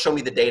to work? Show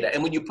me the data.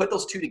 And when you put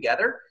those 2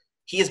 together,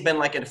 he has been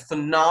a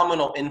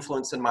phenomenal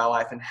influence in my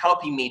life and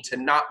helping me to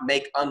not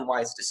make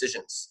unwise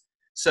decisions.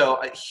 So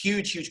a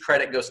huge, huge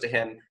credit goes to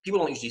him. People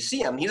don't usually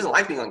see him. He doesn't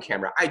like being on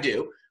camera. I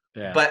do.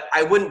 Yeah. But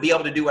I wouldn't be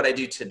able to do what I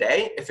do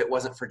today if it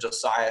wasn't for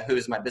Josiah, who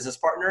is my business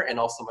partner and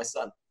also my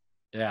son.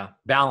 Yeah.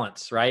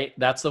 Balance, right?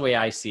 That's the way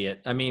I see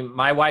it. I mean,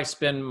 my wife's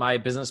been my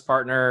business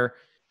partner,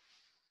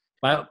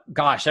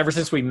 ever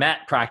since we met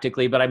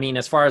practically. But I mean,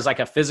 as far as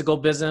a physical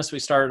business, we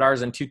started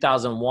ours in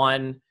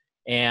 2001.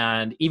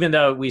 And even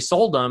though we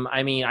sold them,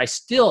 I mean, I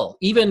still,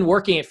 even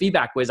working at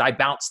Feedback Wiz, I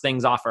bounce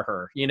things off of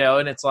her,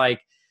 and it's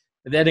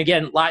then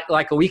again,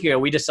 like a week ago,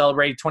 we just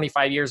celebrated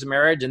 25 years of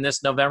marriage, and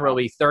this November will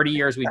be 30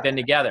 years we've been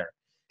together.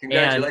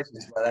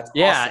 Congratulations, bro. That's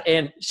yeah, awesome.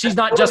 and she's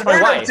not just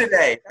my wife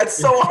today. That's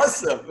so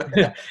awesome.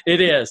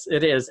 It is.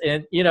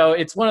 And,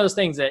 it's one of those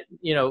things that,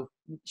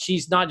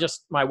 she's not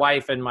just my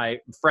wife and my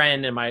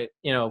friend and my,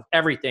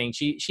 everything.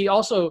 She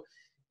also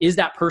is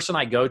that person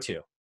I go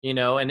to,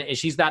 and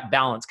she's that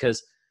balance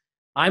because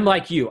I'm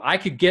like you. I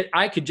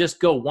could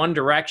just go one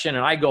direction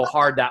and I go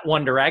hard that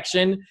one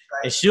direction, right.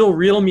 And she'll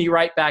reel me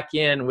right back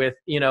in with,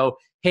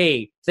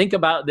 hey, think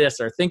about this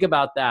or think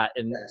about that.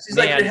 And she's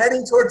like, you're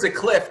heading towards a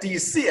cliff. Do you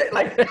see it?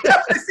 Like,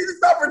 definitely see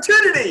this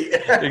opportunity.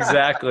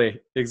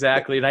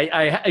 Exactly.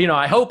 And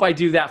I hope I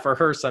do that for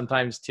her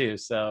sometimes too.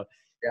 So,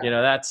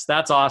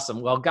 that's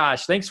awesome. Well,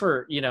 gosh, thanks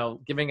for,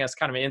 giving us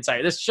kind of an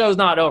insight. This show's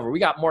not over. We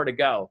got more to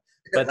go,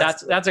 but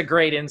that's a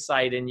great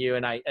insight in you.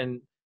 And I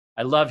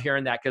love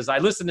hearing that, because I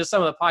listened to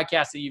some of the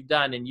podcasts that you've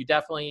done, and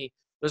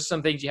there's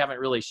some things you haven't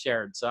really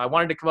shared. So I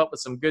wanted to come up with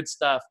some good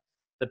stuff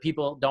that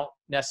people don't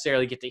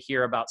necessarily get to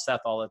hear about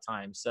Seth all the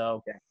time.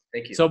 So,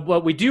 thank you. So,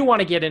 but we do want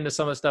to get into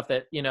some of the stuff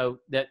that,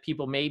 that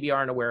people maybe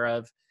aren't aware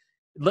of.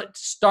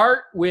 Let's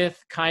start with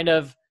kind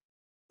of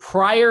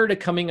prior to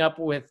coming up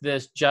with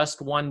this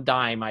just one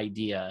dime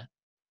idea.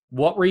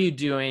 What were you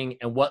doing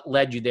and what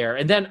led you there?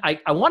 And then I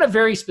want a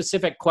very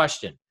specific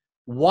question.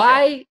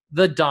 Why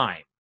the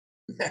dime?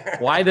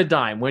 Why the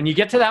dime? When you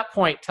get to that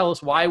point, tell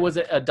us, why was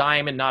it a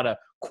dime and not a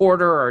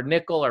quarter or a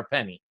nickel or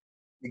penny?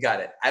 You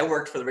got it. I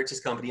worked for the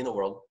richest company in the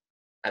world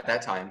at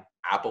that time.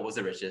 Apple was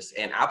the richest,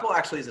 and Apple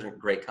actually is a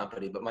great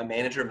company, but my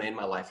manager made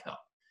my life hell.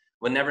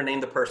 Would never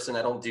name the person.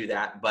 I don't do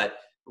that, but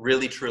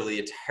really, truly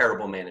a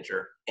terrible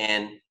manager.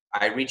 And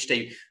I reached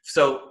the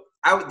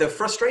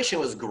frustration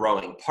was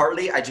growing.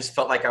 Partly, I just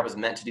felt like I was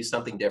meant to do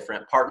something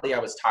different. Partly, I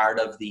was tired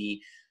of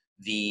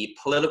the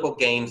political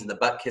games and the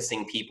butt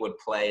kissing people would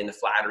play and the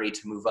flattery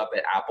to move up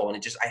at Apple.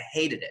 And I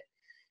hated it.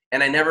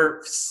 And I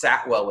never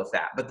sat well with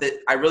that. But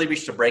I really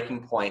reached a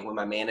breaking point when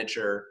my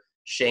manager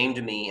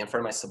shamed me in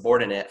front of my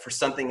subordinate for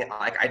something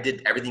like I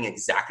did everything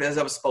exactly as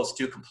I was supposed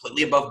to,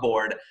 completely above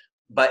board.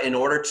 But in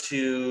order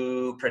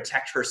to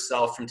protect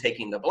herself from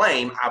taking the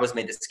blame, I was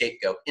made the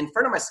scapegoat in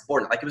front of my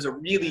subordinate. Like, it was a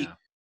really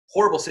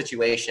horrible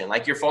situation.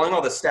 Like, you're following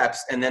all the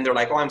steps, and then they're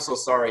like, oh, I'm so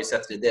sorry,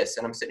 Seth did this.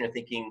 And I'm sitting here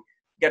thinking,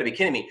 you got to be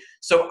kidding me.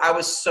 So I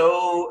was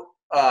so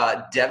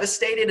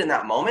devastated in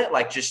that moment,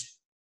 like just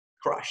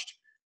crushed.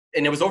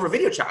 And it was over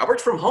video chat. I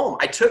worked from home.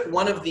 I took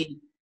one of the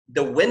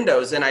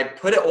windows and I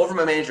put it over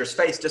my manager's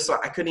face just so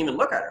I couldn't even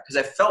look at her, because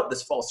I felt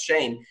this false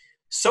shame.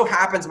 So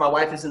happens my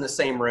wife is in the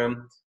same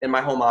room in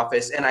my home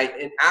office. And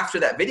after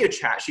that video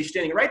chat, she's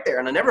standing right there.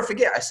 And I'll never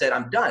forget, I said,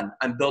 I'm done.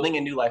 I'm building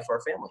a new life for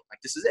our family.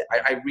 Like, this is it.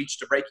 I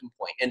reached a breaking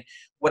point. And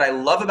what I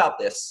love about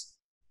this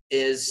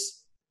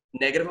is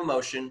negative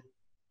emotion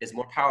is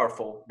more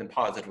powerful than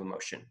positive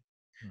emotion.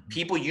 Mm-hmm.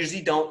 People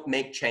usually don't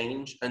make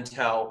change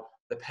until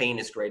the pain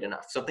is great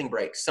enough. Something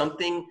breaks,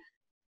 something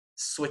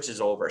switches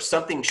over,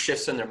 something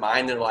shifts in their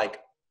mind. They're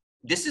like,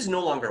 this is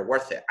no longer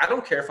worth it. I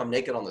don't care if I'm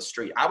naked on the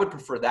street. I would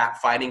prefer that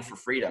fighting for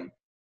freedom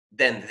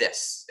than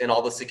this and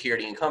all the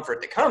security and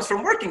comfort that comes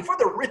from working for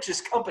the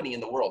richest company in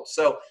the world.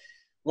 So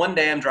one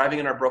day I'm driving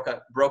in our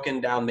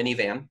broken down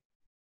minivan.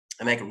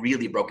 I'm like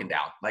really broken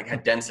down, like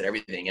had dents and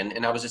everything.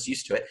 And I was just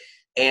used to it.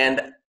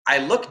 And I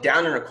looked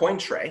down in a coin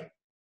tray.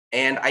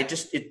 And I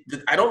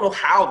don't know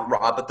how,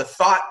 Rob, but the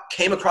thought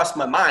came across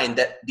my mind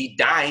that the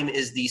dime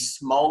is the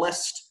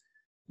smallest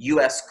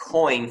U.S.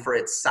 coin for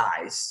its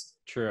size.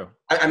 True.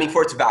 I mean,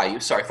 for its value.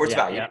 Sorry, for its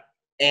value. Yeah.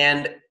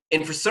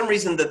 And for some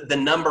reason, the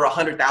number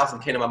 100,000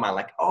 came to my mind.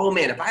 Like, oh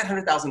man, if I had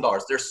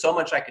 $100,000, there's so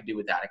much I could do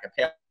with that. I could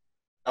pay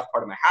off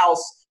part of my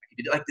house. I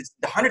could do like this.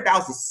 The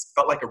 100,000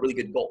 felt like a really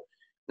good goal.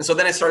 And so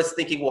then I started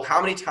thinking, well, how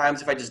many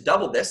times if I just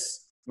double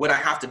this, would I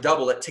have to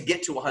double it to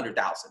get to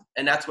 100,000?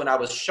 And that's when I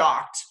was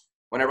shocked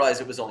when I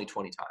realized it was only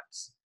 20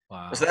 times.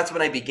 Wow. So that's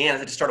when I began.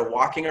 I just started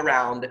walking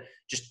around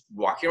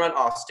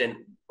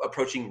Austin,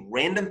 approaching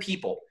random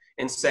people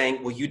and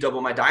saying, will you double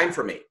my dime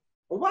for me?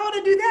 Well, why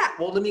would I do that?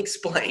 Well, let me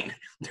explain.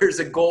 There's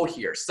a goal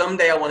here.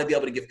 Someday I want to be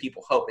able to give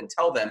people hope and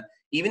tell them,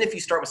 even if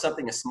you start with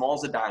something as small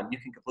as a dime, you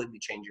can completely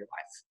change your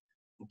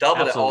life.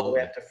 Double it all the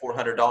way up to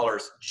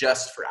 $400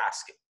 just for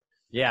asking.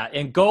 Yeah.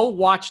 And go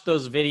watch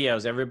those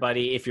videos,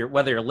 everybody.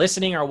 Whether you're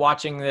listening or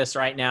watching this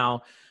right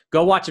now,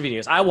 go watch the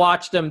videos. I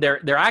watched them.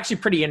 They're actually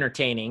pretty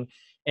entertaining.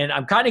 And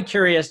I'm kind of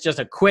curious, just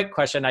a quick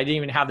question. I didn't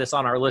even have this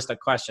on our list of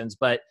questions,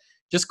 but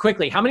just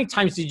quickly, how many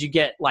times did you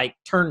get like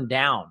turned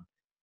down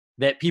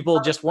that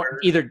people just want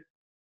either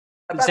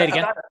say it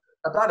again?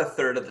 About a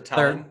third of the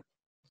time.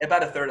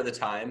 About a third of the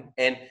time.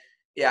 And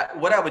yeah,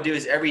 what I would do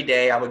is every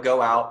day I would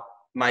go out.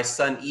 My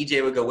son,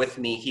 EJ, would go with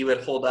me. He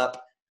would hold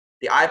up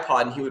the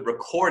iPod and he would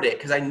record it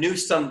because I knew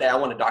someday I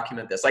want to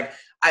document this. Like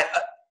I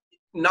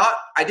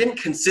didn't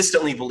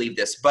consistently believe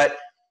this, but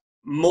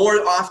more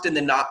often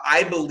than not,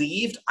 I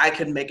believed I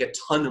could make a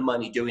ton of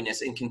money doing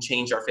this and can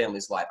change our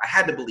family's life. I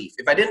had to believe.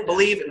 If I didn't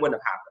believe, it wouldn't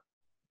have happened.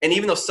 And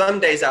even though some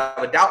days I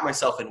would doubt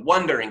myself and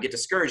wonder and get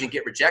discouraged and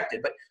get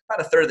rejected, but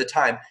about a third of the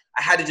time,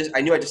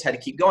 I knew I just had to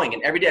keep going.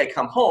 And every day I'd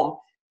come home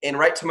and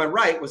right to my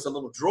right was a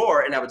little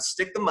drawer and I would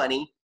stick the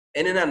money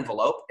in an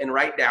envelope and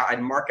write down,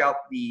 I'd mark out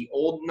the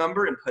old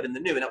number and put in the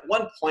new. And at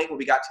one point when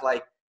we got to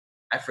like,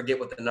 I forget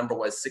what the number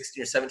was,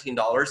 $16 or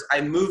 $17,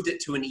 I moved it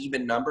to an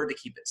even number to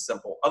keep it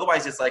simple.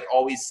 Otherwise, it's like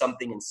always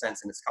something in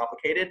cents and it's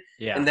complicated.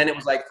 Yeah. And then it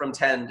was like from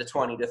 10 to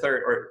 20 to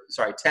 30,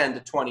 10 to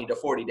 20 to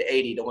 40 to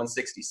 80 to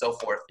 160, so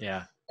forth.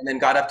 Yeah. And then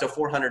got up to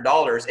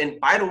 $400. And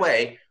by the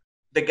way,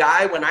 the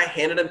guy, when I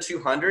handed him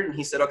 $200 and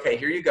he said, okay,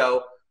 here you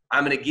go.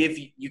 I'm going to give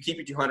you keep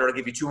your $200, I'll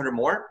give you $200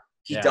 more.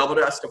 He Yeah. doubled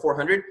us to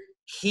 400.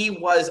 He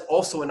was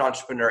also an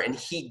entrepreneur and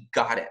he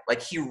got it.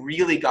 Like he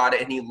really got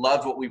it and he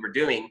loved what we were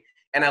doing.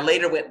 And I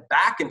later went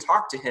back and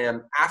talked to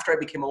him after I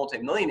became a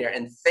multimillionaire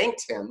and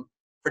thanked him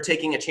for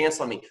taking a chance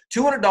on me.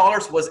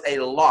 $200 was a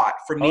lot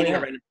for meeting a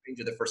random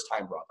stranger the first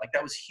time, Rob. Like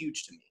that was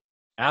huge to me.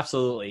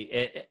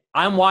 Absolutely.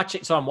 I'm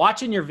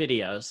watching your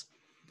videos,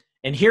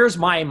 and here's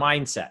my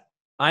mindset.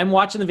 I'm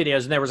watching the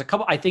videos, and there was a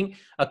couple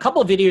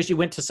of videos you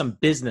went to some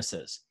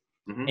businesses,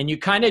 and you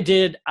kind of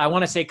did, I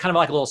want to say, kind of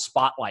like a little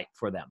spotlight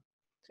for them.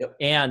 Yep.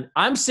 And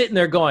I'm sitting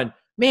there going,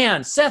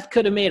 man, Seth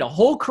could have made a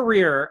whole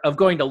career of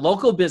going to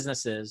local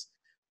businesses,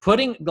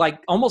 putting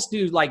almost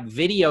do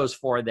videos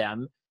for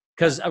them.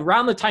 Because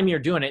around the time you're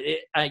doing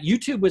it,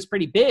 YouTube was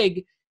pretty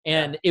big,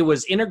 and it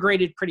was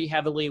integrated pretty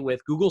heavily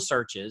with Google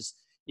searches.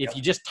 If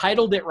you just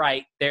titled it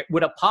right, there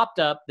would have popped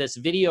up this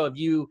video of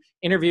you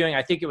interviewing,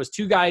 I think it was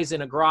 2 guys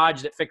in a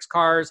garage that fix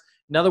cars.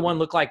 Another one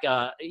looked like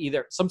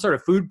either some sort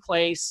of food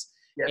place.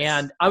 Yes.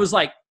 And I was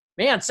like,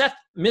 man, Seth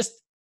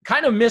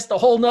kind of missed a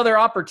whole nother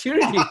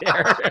opportunity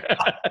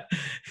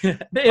there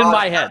in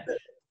my head.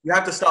 You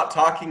have to stop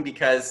talking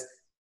because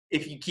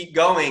if you keep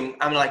going,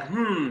 I'm like,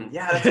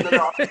 yeah, that's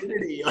another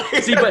opportunity.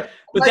 See, but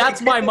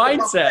that's my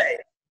mindset.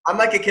 I'm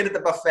like a kid at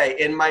the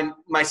buffet, and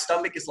my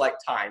stomach is like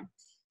time.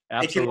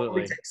 Absolutely. It can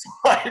only take so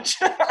much.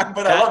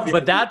 But I love it.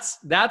 But that's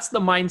the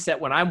mindset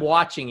when I'm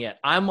watching it.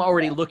 I'm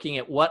already looking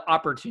at what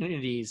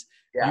opportunities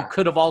you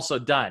could have also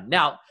done.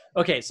 Now,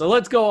 okay, so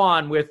let's go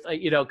on with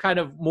kind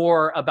of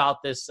more about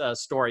this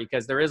story,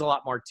 because there is a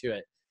lot more to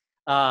it.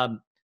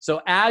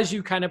 So as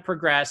you kind of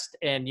progressed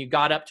and you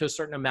got up to a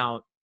certain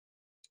amount,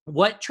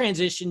 what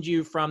transitioned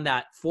you from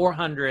that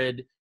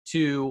 400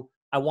 to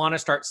I want to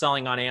start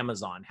selling on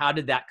Amazon? How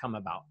did that come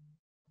about?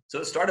 So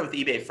it started with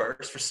eBay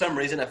first. For some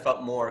reason, I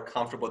felt more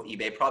comfortable with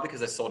eBay, probably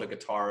because I sold a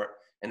guitar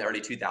in the early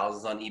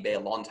 2000s on eBay a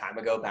long time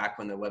ago, back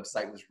when the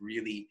website was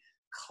really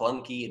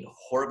clunky and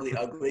horribly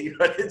ugly,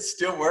 but it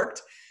still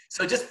worked.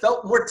 So it just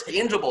felt more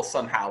tangible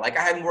somehow, like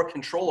I had more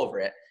control over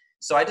it.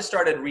 So I just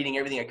started reading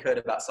everything I could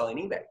about selling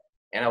eBay.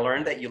 And I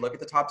learned that you look at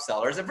the top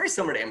sellers, and very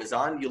similar to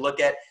Amazon, you look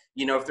at,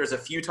 if there's a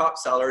few top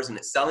sellers and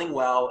it's selling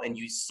well, and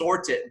you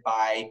sort it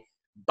by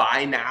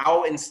buy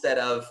now instead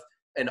of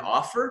an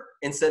offer,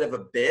 instead of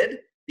a bid,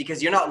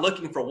 because you're not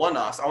looking for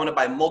one-offs. I want to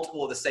buy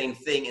multiple of the same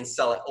thing and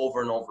sell it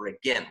over and over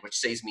again, which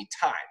saves me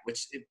time,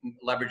 which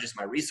leverages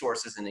my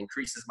resources and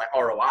increases my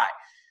ROI.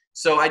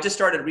 So I just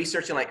started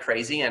researching like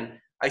crazy, and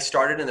I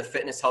started in the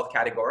fitness health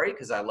category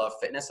because I love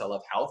fitness. I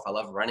love health. I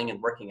love running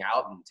and working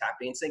out and tap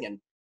dancing.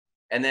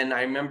 And then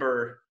I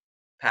remember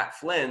Pat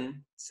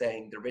Flynn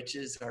saying, the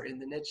riches are in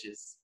the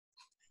niches.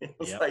 It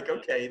was like,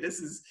 okay,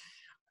 that's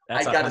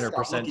I got to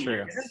stop looking.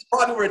 True. This is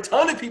probably where a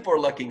ton of people are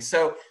looking.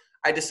 So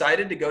I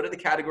decided to go to the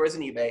categories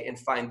in eBay and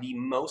find the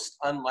most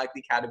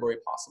unlikely category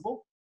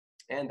possible.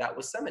 And that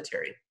was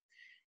cemetery.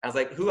 I was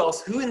like,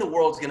 who in the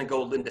world is going to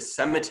go into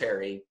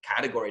cemetery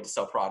category to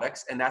sell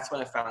products? And that's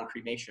when I found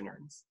cremation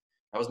urns.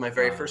 That was my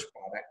very first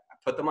product. I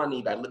put them on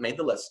eBay, I made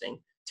the listing,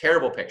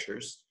 terrible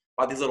pictures,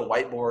 bought these little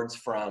whiteboards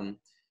from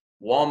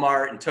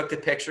Walmart and took the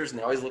pictures, and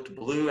they always looked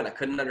blue, and I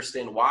couldn't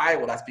understand why.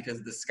 Well, that's because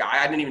of the sky.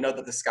 I didn't even know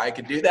that the sky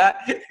could do that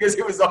because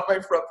it was on my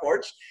front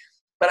porch.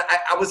 But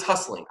I was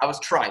hustling. I was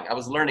trying. I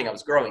was learning. I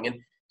was growing, and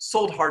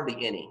sold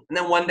hardly any. And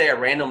then one day I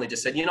randomly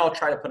just said, I'll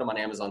try to put them on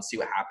Amazon, see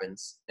what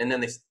happens. And then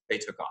they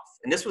took off.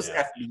 And this was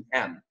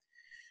FBM.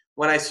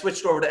 When I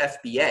switched over to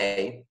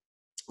FBA,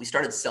 we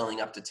started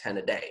selling up to 10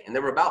 a day. And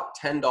there were about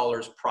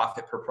 $10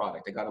 profit per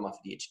product. I got them off of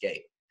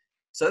DHgate.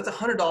 So that's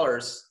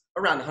 $100,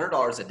 around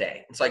 $100 a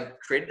day. And so I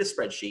created a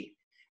spreadsheet,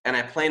 and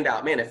I planned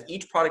out, man, if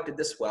each product did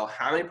this well,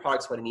 how many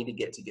products would I need to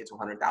get to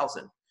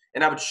 100,000?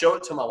 And I would show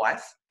it to my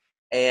wife.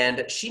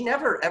 And she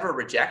never, ever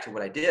rejected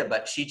what I did,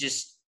 but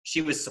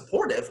she was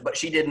supportive, but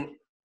she didn't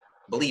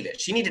believe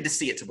it. She needed to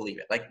see it to believe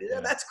it. Like,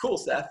 that's cool,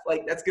 Seth.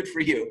 Like, that's good for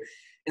you.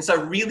 And so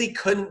I really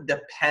couldn't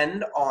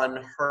depend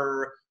on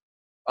her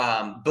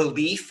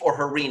belief or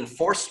her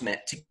reinforcement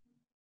to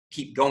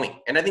keep going.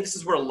 And I think this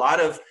is where a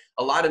lot of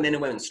men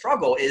and women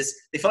struggle, is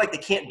they feel like they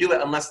can't do it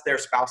unless their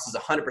spouse is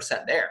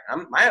 100% there.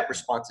 My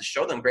response is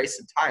show them grace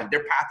and time.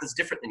 Their path is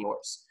different than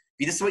yours.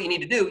 If this is what you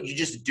need to do, you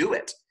just do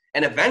it.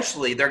 And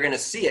eventually they're going to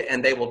see it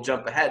and they will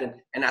jump ahead.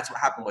 And that's what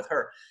happened with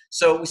her.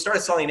 So we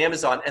started selling on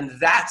Amazon, and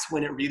that's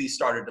when it really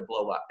started to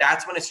blow up.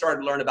 That's when I started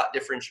to learn about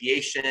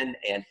differentiation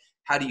and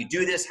how do you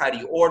do this? How do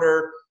you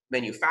order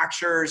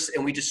manufacturers?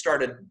 And we just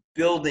started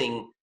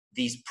building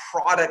these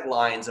product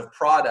lines of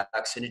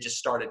products, and it just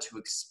started to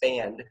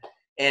expand.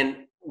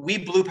 And we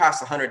blew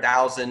past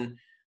 100,000.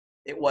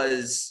 It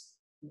was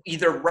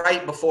either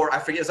right before, I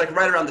forget, it was like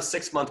right around the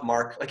 6-month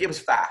mark. Like, it was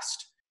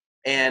fast.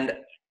 And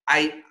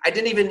I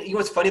didn't even,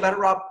 what's funny about it,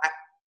 Rob?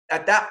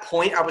 At that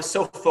point, I was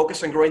so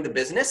focused on growing the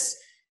business,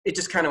 it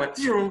just kind of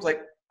went,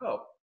 like,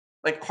 oh,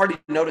 like hardly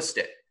noticed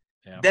it.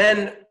 Yeah.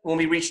 Then when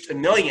we reached 1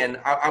 million,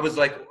 I was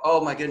like, oh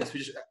my goodness,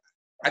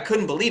 I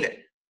couldn't believe it.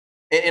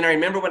 And I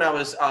remember when I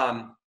was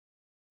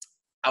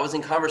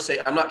in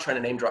conversation, I'm not trying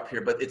to name drop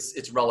here, but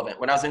it's relevant.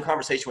 When I was in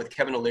conversation with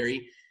Kevin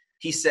O'Leary,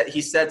 he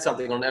said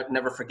something, I'll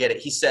never forget it.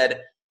 He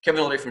said,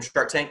 Kevin O'Leary from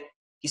Shark Tank.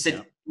 He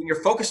said, when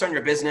you're focused on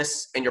your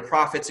business and your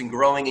profits and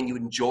growing and you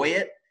enjoy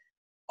it,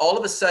 all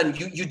of a sudden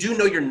you do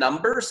know your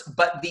numbers,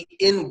 but the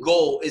end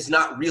goal is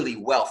not really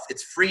wealth.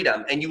 It's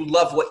freedom, and you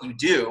love what you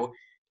do.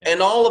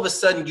 And all of a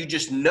sudden you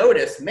just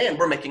notice, man,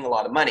 we're making a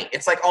lot of money.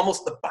 It's like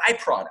almost the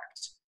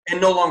byproduct and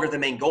no longer the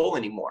main goal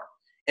anymore.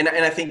 And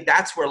I think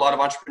that's where a lot of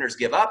entrepreneurs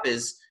give up,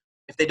 is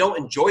if they don't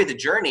enjoy the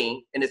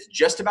journey and it's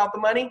just about the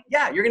money,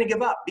 yeah, you're going to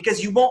give up,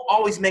 because you won't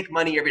always make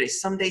money every day.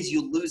 Some days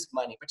you lose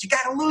money, but you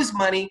got to lose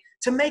money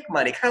to make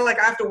money. Kind of like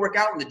I have to work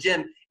out in the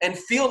gym and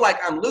feel like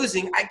I'm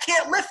losing. I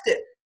can't lift it.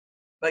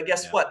 But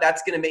guess what?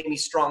 That's going to make me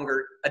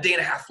stronger a day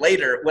and a half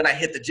later when I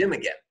hit the gym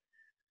again.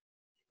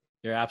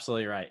 You're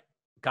absolutely right.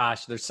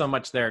 Gosh, there's so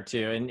much there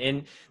too.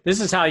 And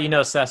this is how you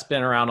know Seth's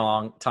been around a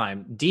long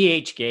time.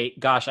 DHgate.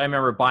 Gosh, I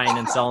remember buying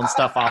and selling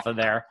stuff off of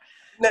there.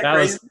 That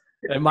was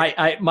my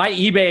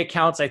eBay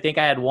accounts. I think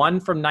I had one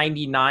from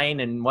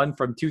 99 and one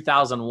from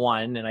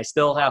 2001, and I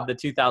still have the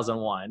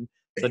 2001.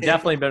 So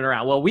definitely been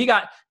around. Well, we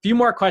got a few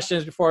more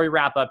questions before we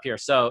wrap up here.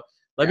 So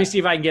let me see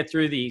if I can get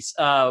through these.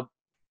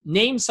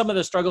 Name some of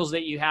the struggles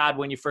that you had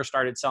when you first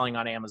started selling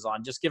on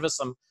Amazon. Just give us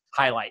some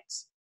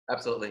highlights.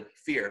 Absolutely.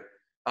 Fear.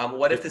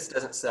 What if this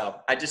doesn't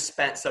sell? I just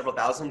spent several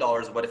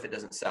 $1,000s. What if it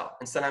doesn't sell?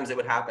 And sometimes it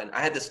would happen.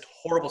 I had this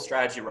horrible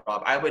strategy,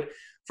 Rob.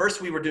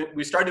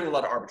 We started doing a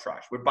lot of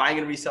arbitrage. We're buying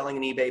and reselling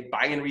on eBay,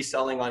 buying and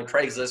reselling on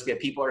Craigslist. We had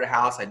people at our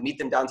house. I'd meet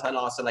them downtown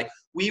Austin. Like,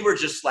 we were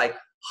just like,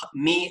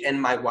 me and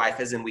my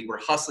wife, as in we were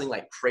hustling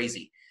like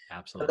crazy.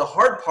 Absolutely. But the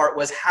hard part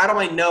was, how do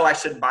I know I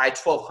should buy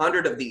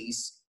 1,200 of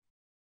these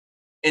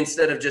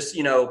instead of just,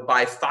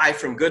 buy 5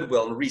 from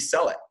Goodwill and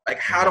resell it? Like,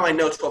 how do I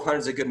know 1,200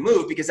 is a good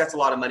move? Because that's a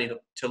lot of money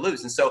to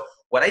lose. And so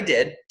what I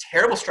did,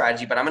 terrible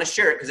strategy, but I'm going to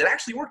share it because it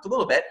actually worked a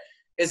little bit,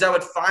 is I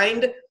would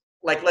find,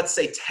 like, let's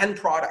say 10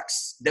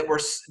 products that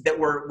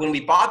were, when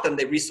we bought them,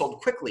 they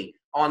resold quickly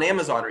on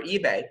Amazon or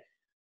eBay.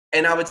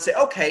 And I would say,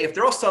 okay, if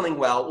they're all selling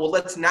well,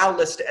 let's now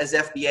list it as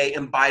FBA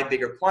and buy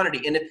bigger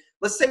quantity. And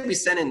let's say we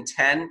sent in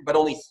 10, but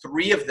only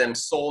 3 of them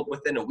sold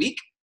within a week.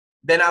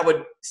 Then I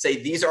would say,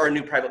 these are our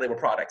new private label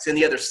products. And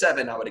the other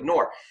 7 I would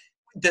ignore.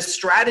 The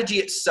strategy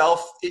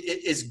itself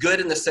is good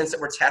in the sense that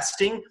we're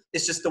testing.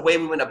 It's just the way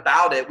we went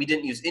about it. We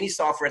didn't use any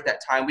software at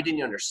that time. We didn't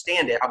even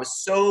understand it. I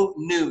was so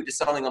new to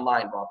selling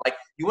online, Rob. Like,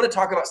 you want to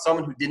talk about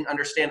someone who didn't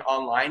understand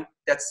online?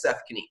 That's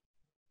Seth Kniep,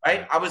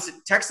 right? I was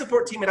tech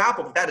support team at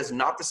Apple, but that is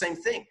not the same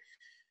thing.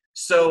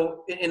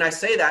 So, and I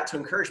say that to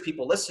encourage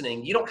people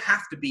listening. You don't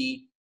have to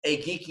be a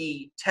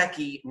geeky,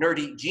 techie,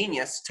 nerdy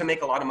genius to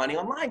make a lot of money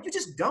online. You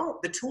just don't.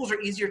 The tools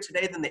are easier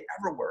today than they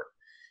ever were.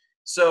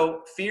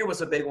 So fear was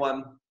a big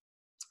one.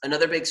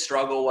 Another big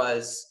struggle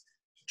was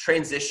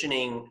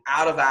transitioning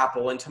out of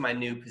Apple into my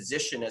new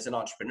position as an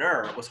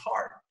entrepreneur. It was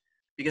hard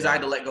because I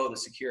had to let go of the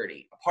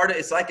security.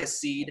 It's like a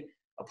seed.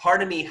 A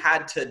part of me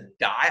had to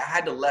die. I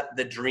had to let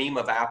the dream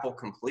of Apple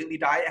completely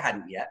die. It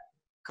hadn't yet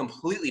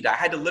completely died. I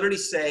had to literally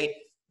say,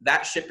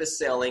 that ship is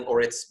sailing,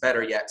 or it's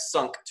better yet,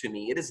 sunk to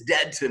me. It is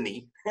dead to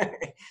me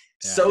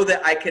so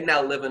that I can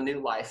now live a new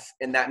life.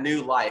 And that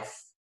new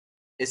life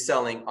is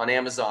selling on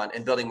Amazon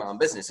and building my own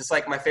business. It's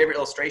like, my favorite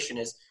illustration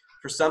is,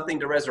 for something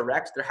to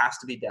resurrect, there has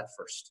to be death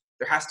first.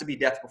 There has to be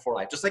death before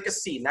life, just like a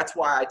seed. And that's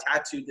why I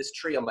tattooed this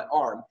tree on my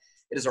arm.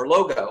 It is our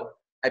logo.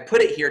 I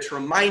put it here to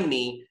remind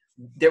me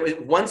there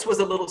once was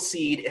a little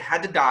seed. It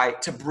had to die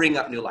to bring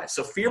up new life.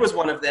 So fear was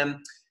one of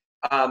them.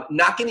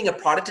 Not getting a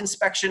product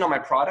inspection on my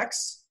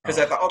products, because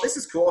I thought, oh, this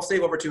is cool. I'll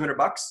save over $200.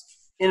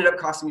 Ended up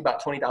costing me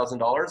about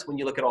 $20,000 when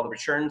you look at all the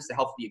returns, the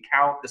health of the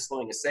account, the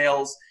slowing of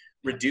sales,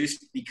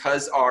 reduced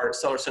because our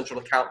Seller Central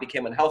account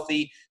became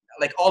unhealthy,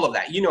 like all of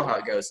that. You know how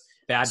it goes.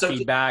 Bad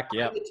feedback.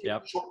 Yep.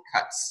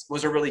 Shortcuts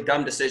was a really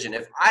dumb decision.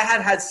 If I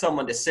had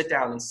someone to sit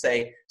down and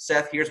say,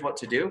 Seth, here's what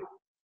to do,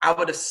 I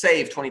would have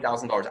saved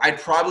 $20,000. I'd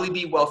probably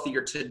be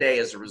wealthier today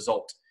as a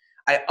result.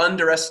 I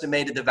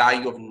underestimated the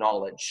value of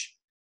knowledge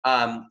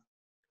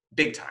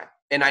big time.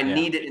 And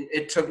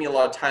it took me a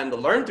lot of time to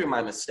learn through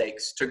my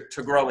mistakes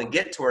to grow and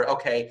get to where,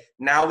 okay,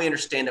 now we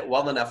understand it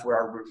well enough where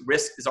our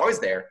risk is always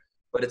there,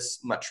 but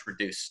it's much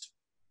reduced.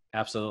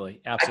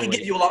 Absolutely. I can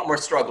give you a lot more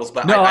struggles,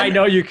 but no, I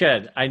know you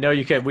could. I know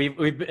you could.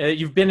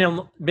 You've been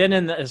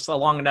in this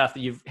long enough that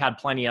you've had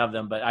plenty of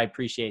them, but I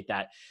appreciate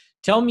that.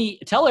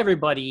 Tell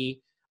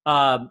everybody,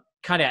 kind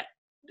of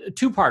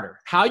two-parter,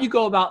 how you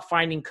go about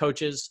finding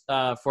coaches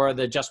for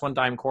the Just One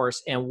Dime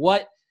course, and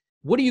what's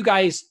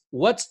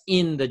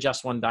in the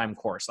Just One Dime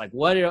course? Like,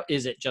 what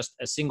is it? Just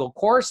a single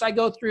course I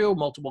go through,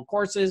 multiple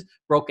courses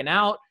broken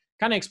out?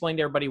 Kind of explain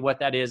to everybody what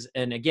that is.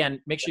 And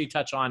again, make sure you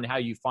touch on how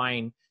you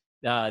find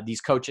these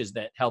coaches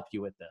that help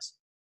you with this.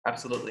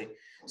 Absolutely.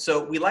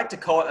 So we like to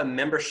call it a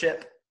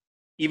membership,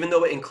 even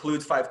though it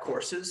includes 5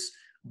 courses,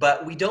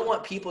 but we don't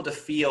want people to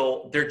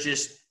feel they're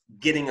just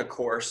getting a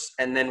course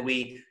and then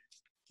we,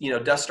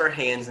 dust our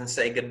hands and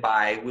say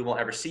goodbye. We won't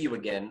ever see you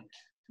again.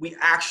 We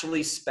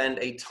actually spend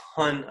a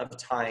ton of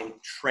time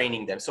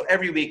training them. So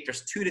every week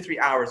there's 2 to 3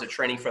 hours of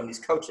training from these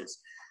coaches.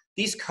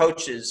 These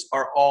coaches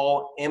are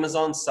all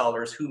Amazon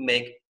sellers who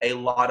make a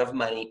lot of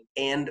money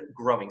and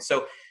growing.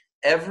 So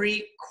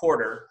every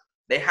quarter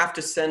they have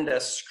to send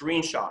us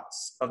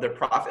screenshots of their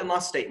profit and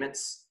loss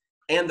statements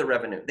and the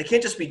revenue. They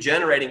can't just be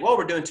generating, well,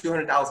 we're doing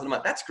 200,000 a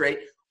month. That's great.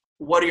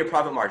 What are your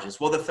profit margins?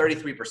 Well, they're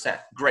 33%.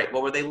 Great.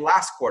 What were they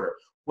last quarter?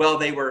 Well,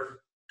 they were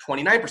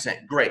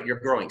 29%. Great. You're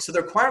growing. So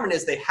the requirement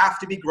is they have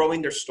to be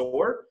growing their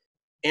store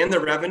and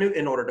their revenue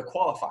in order to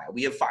qualify.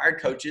 We have fired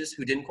coaches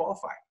who didn't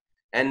qualify.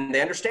 And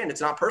they understand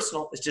it's not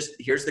personal. It's just,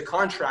 here's the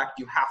contract.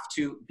 You have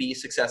to be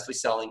successfully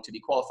selling to be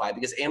qualified,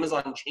 because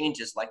Amazon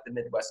changes like the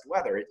Midwest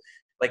weather.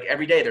 Like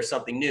every day there's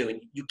something new, and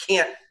you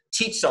can't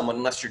teach someone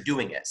unless you're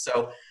doing it.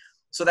 So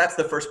that's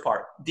the first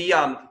part.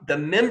 The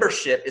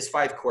membership is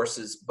 5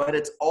 courses, but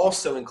it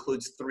also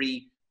includes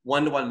 3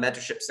 one-to-one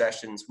mentorship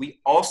sessions.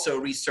 We also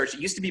research, it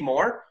used to be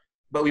more,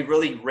 but we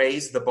really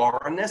raised the bar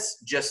on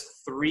this,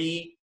 just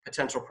 3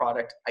 potential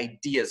product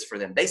ideas for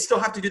them. They still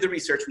have to do the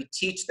research. We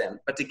teach them,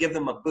 but to give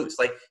them a boost.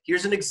 Like,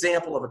 here's an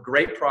example of a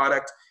great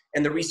product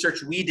and the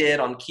research we did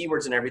on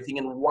keywords and everything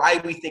and why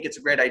we think it's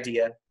a great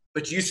idea,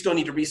 but you still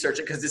need to research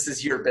it because this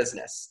is your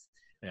business.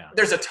 Yeah.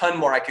 There's a ton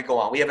more I could go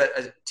on. We have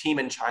a team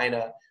in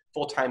China,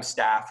 full-time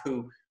staff,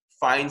 who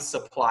finds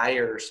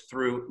suppliers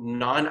through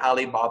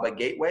non-Alibaba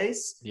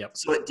gateways. Yep.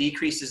 So it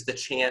decreases the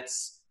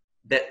chance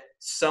that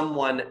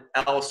someone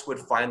else would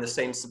find the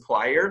same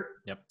supplier,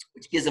 yep,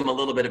 which gives them a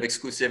little bit of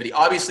exclusivity.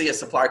 Obviously, a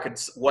supplier could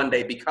one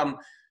day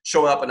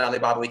show up on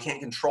Alibaba. We can't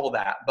control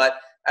that. But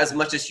as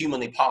much as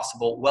humanly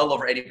possible, well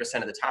over 80%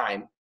 of the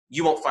time,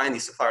 you won't find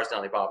these suppliers on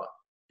Alibaba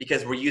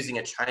because we're using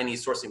a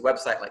Chinese sourcing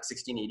website like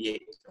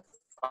 1688 to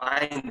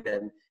find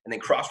them and then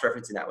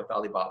cross-referencing that with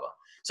Alibaba.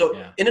 So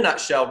in a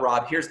nutshell,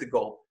 Rob, here's the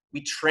goal.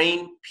 We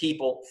train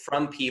people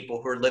from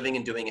people who are living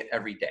and doing it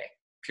every day,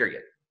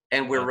 period.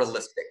 And we're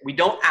realistic. We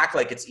don't act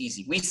like it's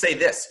easy. We say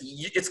this,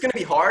 it's going to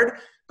be hard,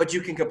 but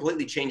you can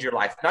completely change your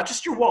life. Not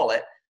just your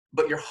wallet,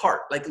 but your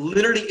heart. Like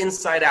literally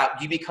inside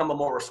out, you become a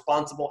more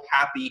responsible,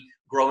 happy,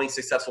 growing,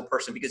 successful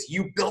person because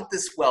you built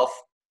this wealth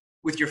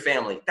with your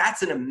family.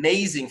 That's an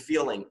amazing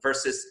feeling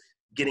versus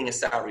getting a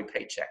salary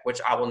paycheck, which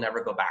I will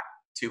never go back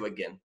to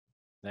again.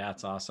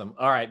 That's awesome.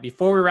 All right.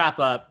 Before we wrap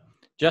up,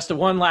 just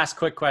one last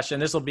quick question.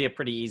 This will be a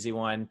pretty easy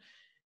one.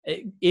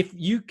 If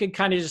you could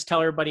kind of just tell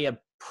everybody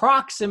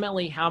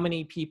approximately how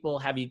many people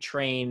have you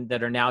trained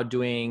that are now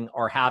doing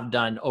or have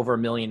done over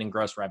 $1 million in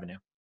gross revenue?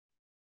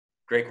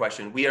 Great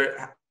question. We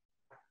are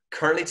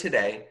currently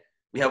today,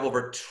 we have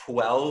over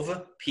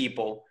 12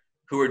 people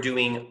who are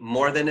doing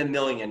more than $1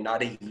 million,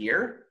 not a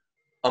year,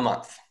 a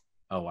month.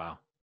 Oh, wow.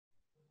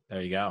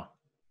 There you go.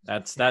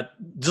 That's that.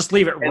 Just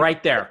leave it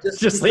right there.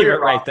 Just leave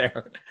it right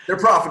there. They're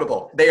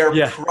profitable. They are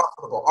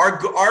profitable.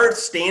 Our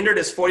standard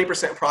is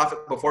 40%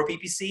 profit before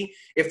PPC.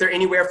 If they're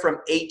anywhere from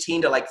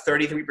 18 to like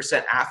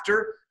 33%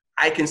 after,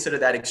 I consider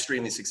that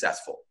extremely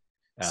successful.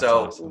 That's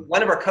awesome.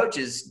 One of our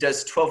coaches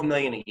does 12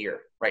 million a year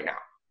right now.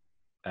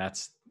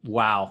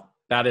 Wow.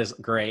 That is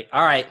great.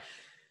 All right,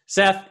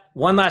 Seth,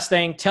 one last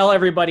thing. Tell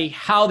everybody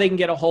how they can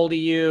get a hold of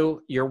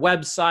you, your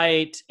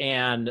website,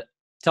 and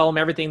tell them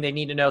everything they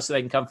need to know so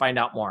they can come find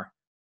out more.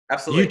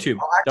 Absolutely. YouTube.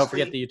 Don't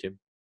forget the YouTube.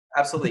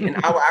 Absolutely. And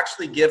I will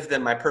actually give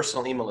them my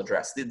personal email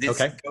address. This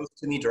goes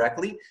to me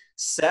directly.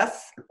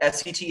 Seth,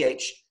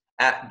 S-E-T-H,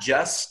 at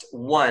just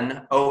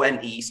one,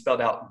 O-N-E,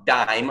 spelled out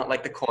dime,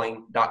 like the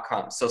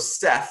coin.com. So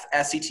Seth,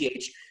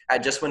 S-E-T-H,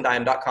 at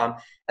justonedime.com.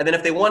 And then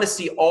if they want to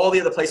see all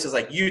the other places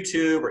like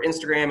YouTube or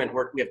Instagram, and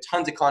we have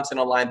tons of content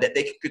online that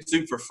they can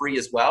consume for free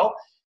as well,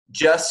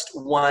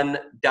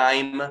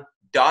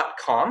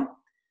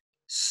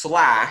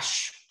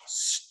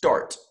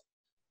 justonedime.com/start.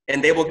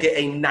 And they will get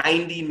a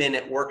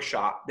 90-minute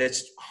workshop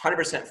that's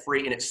 100%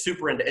 free, and it's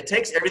it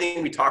takes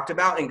everything we talked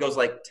about and goes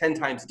like 10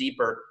 times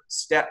deeper,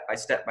 step by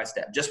step by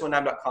step.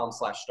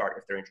 justonedime.com/start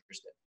if they're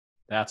interested.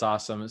 That's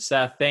awesome.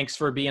 Seth, thanks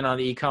for being on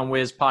the Ecom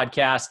Wiz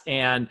podcast.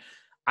 And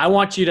I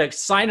want you to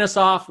sign us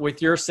off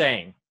with your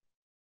saying.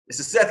 This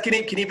is Seth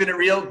Kniep, Kniep It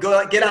Real.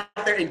 Go get out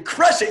there and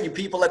crush it, you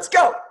people. Let's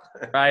go.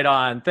 Right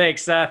on.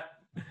 Thanks, Seth.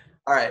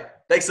 All right.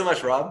 Thanks so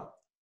much, Rob.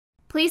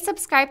 Please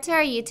subscribe to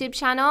our YouTube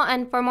channel,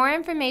 and for more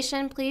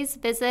information, please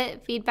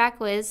visit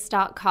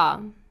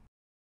feedbackwiz.com.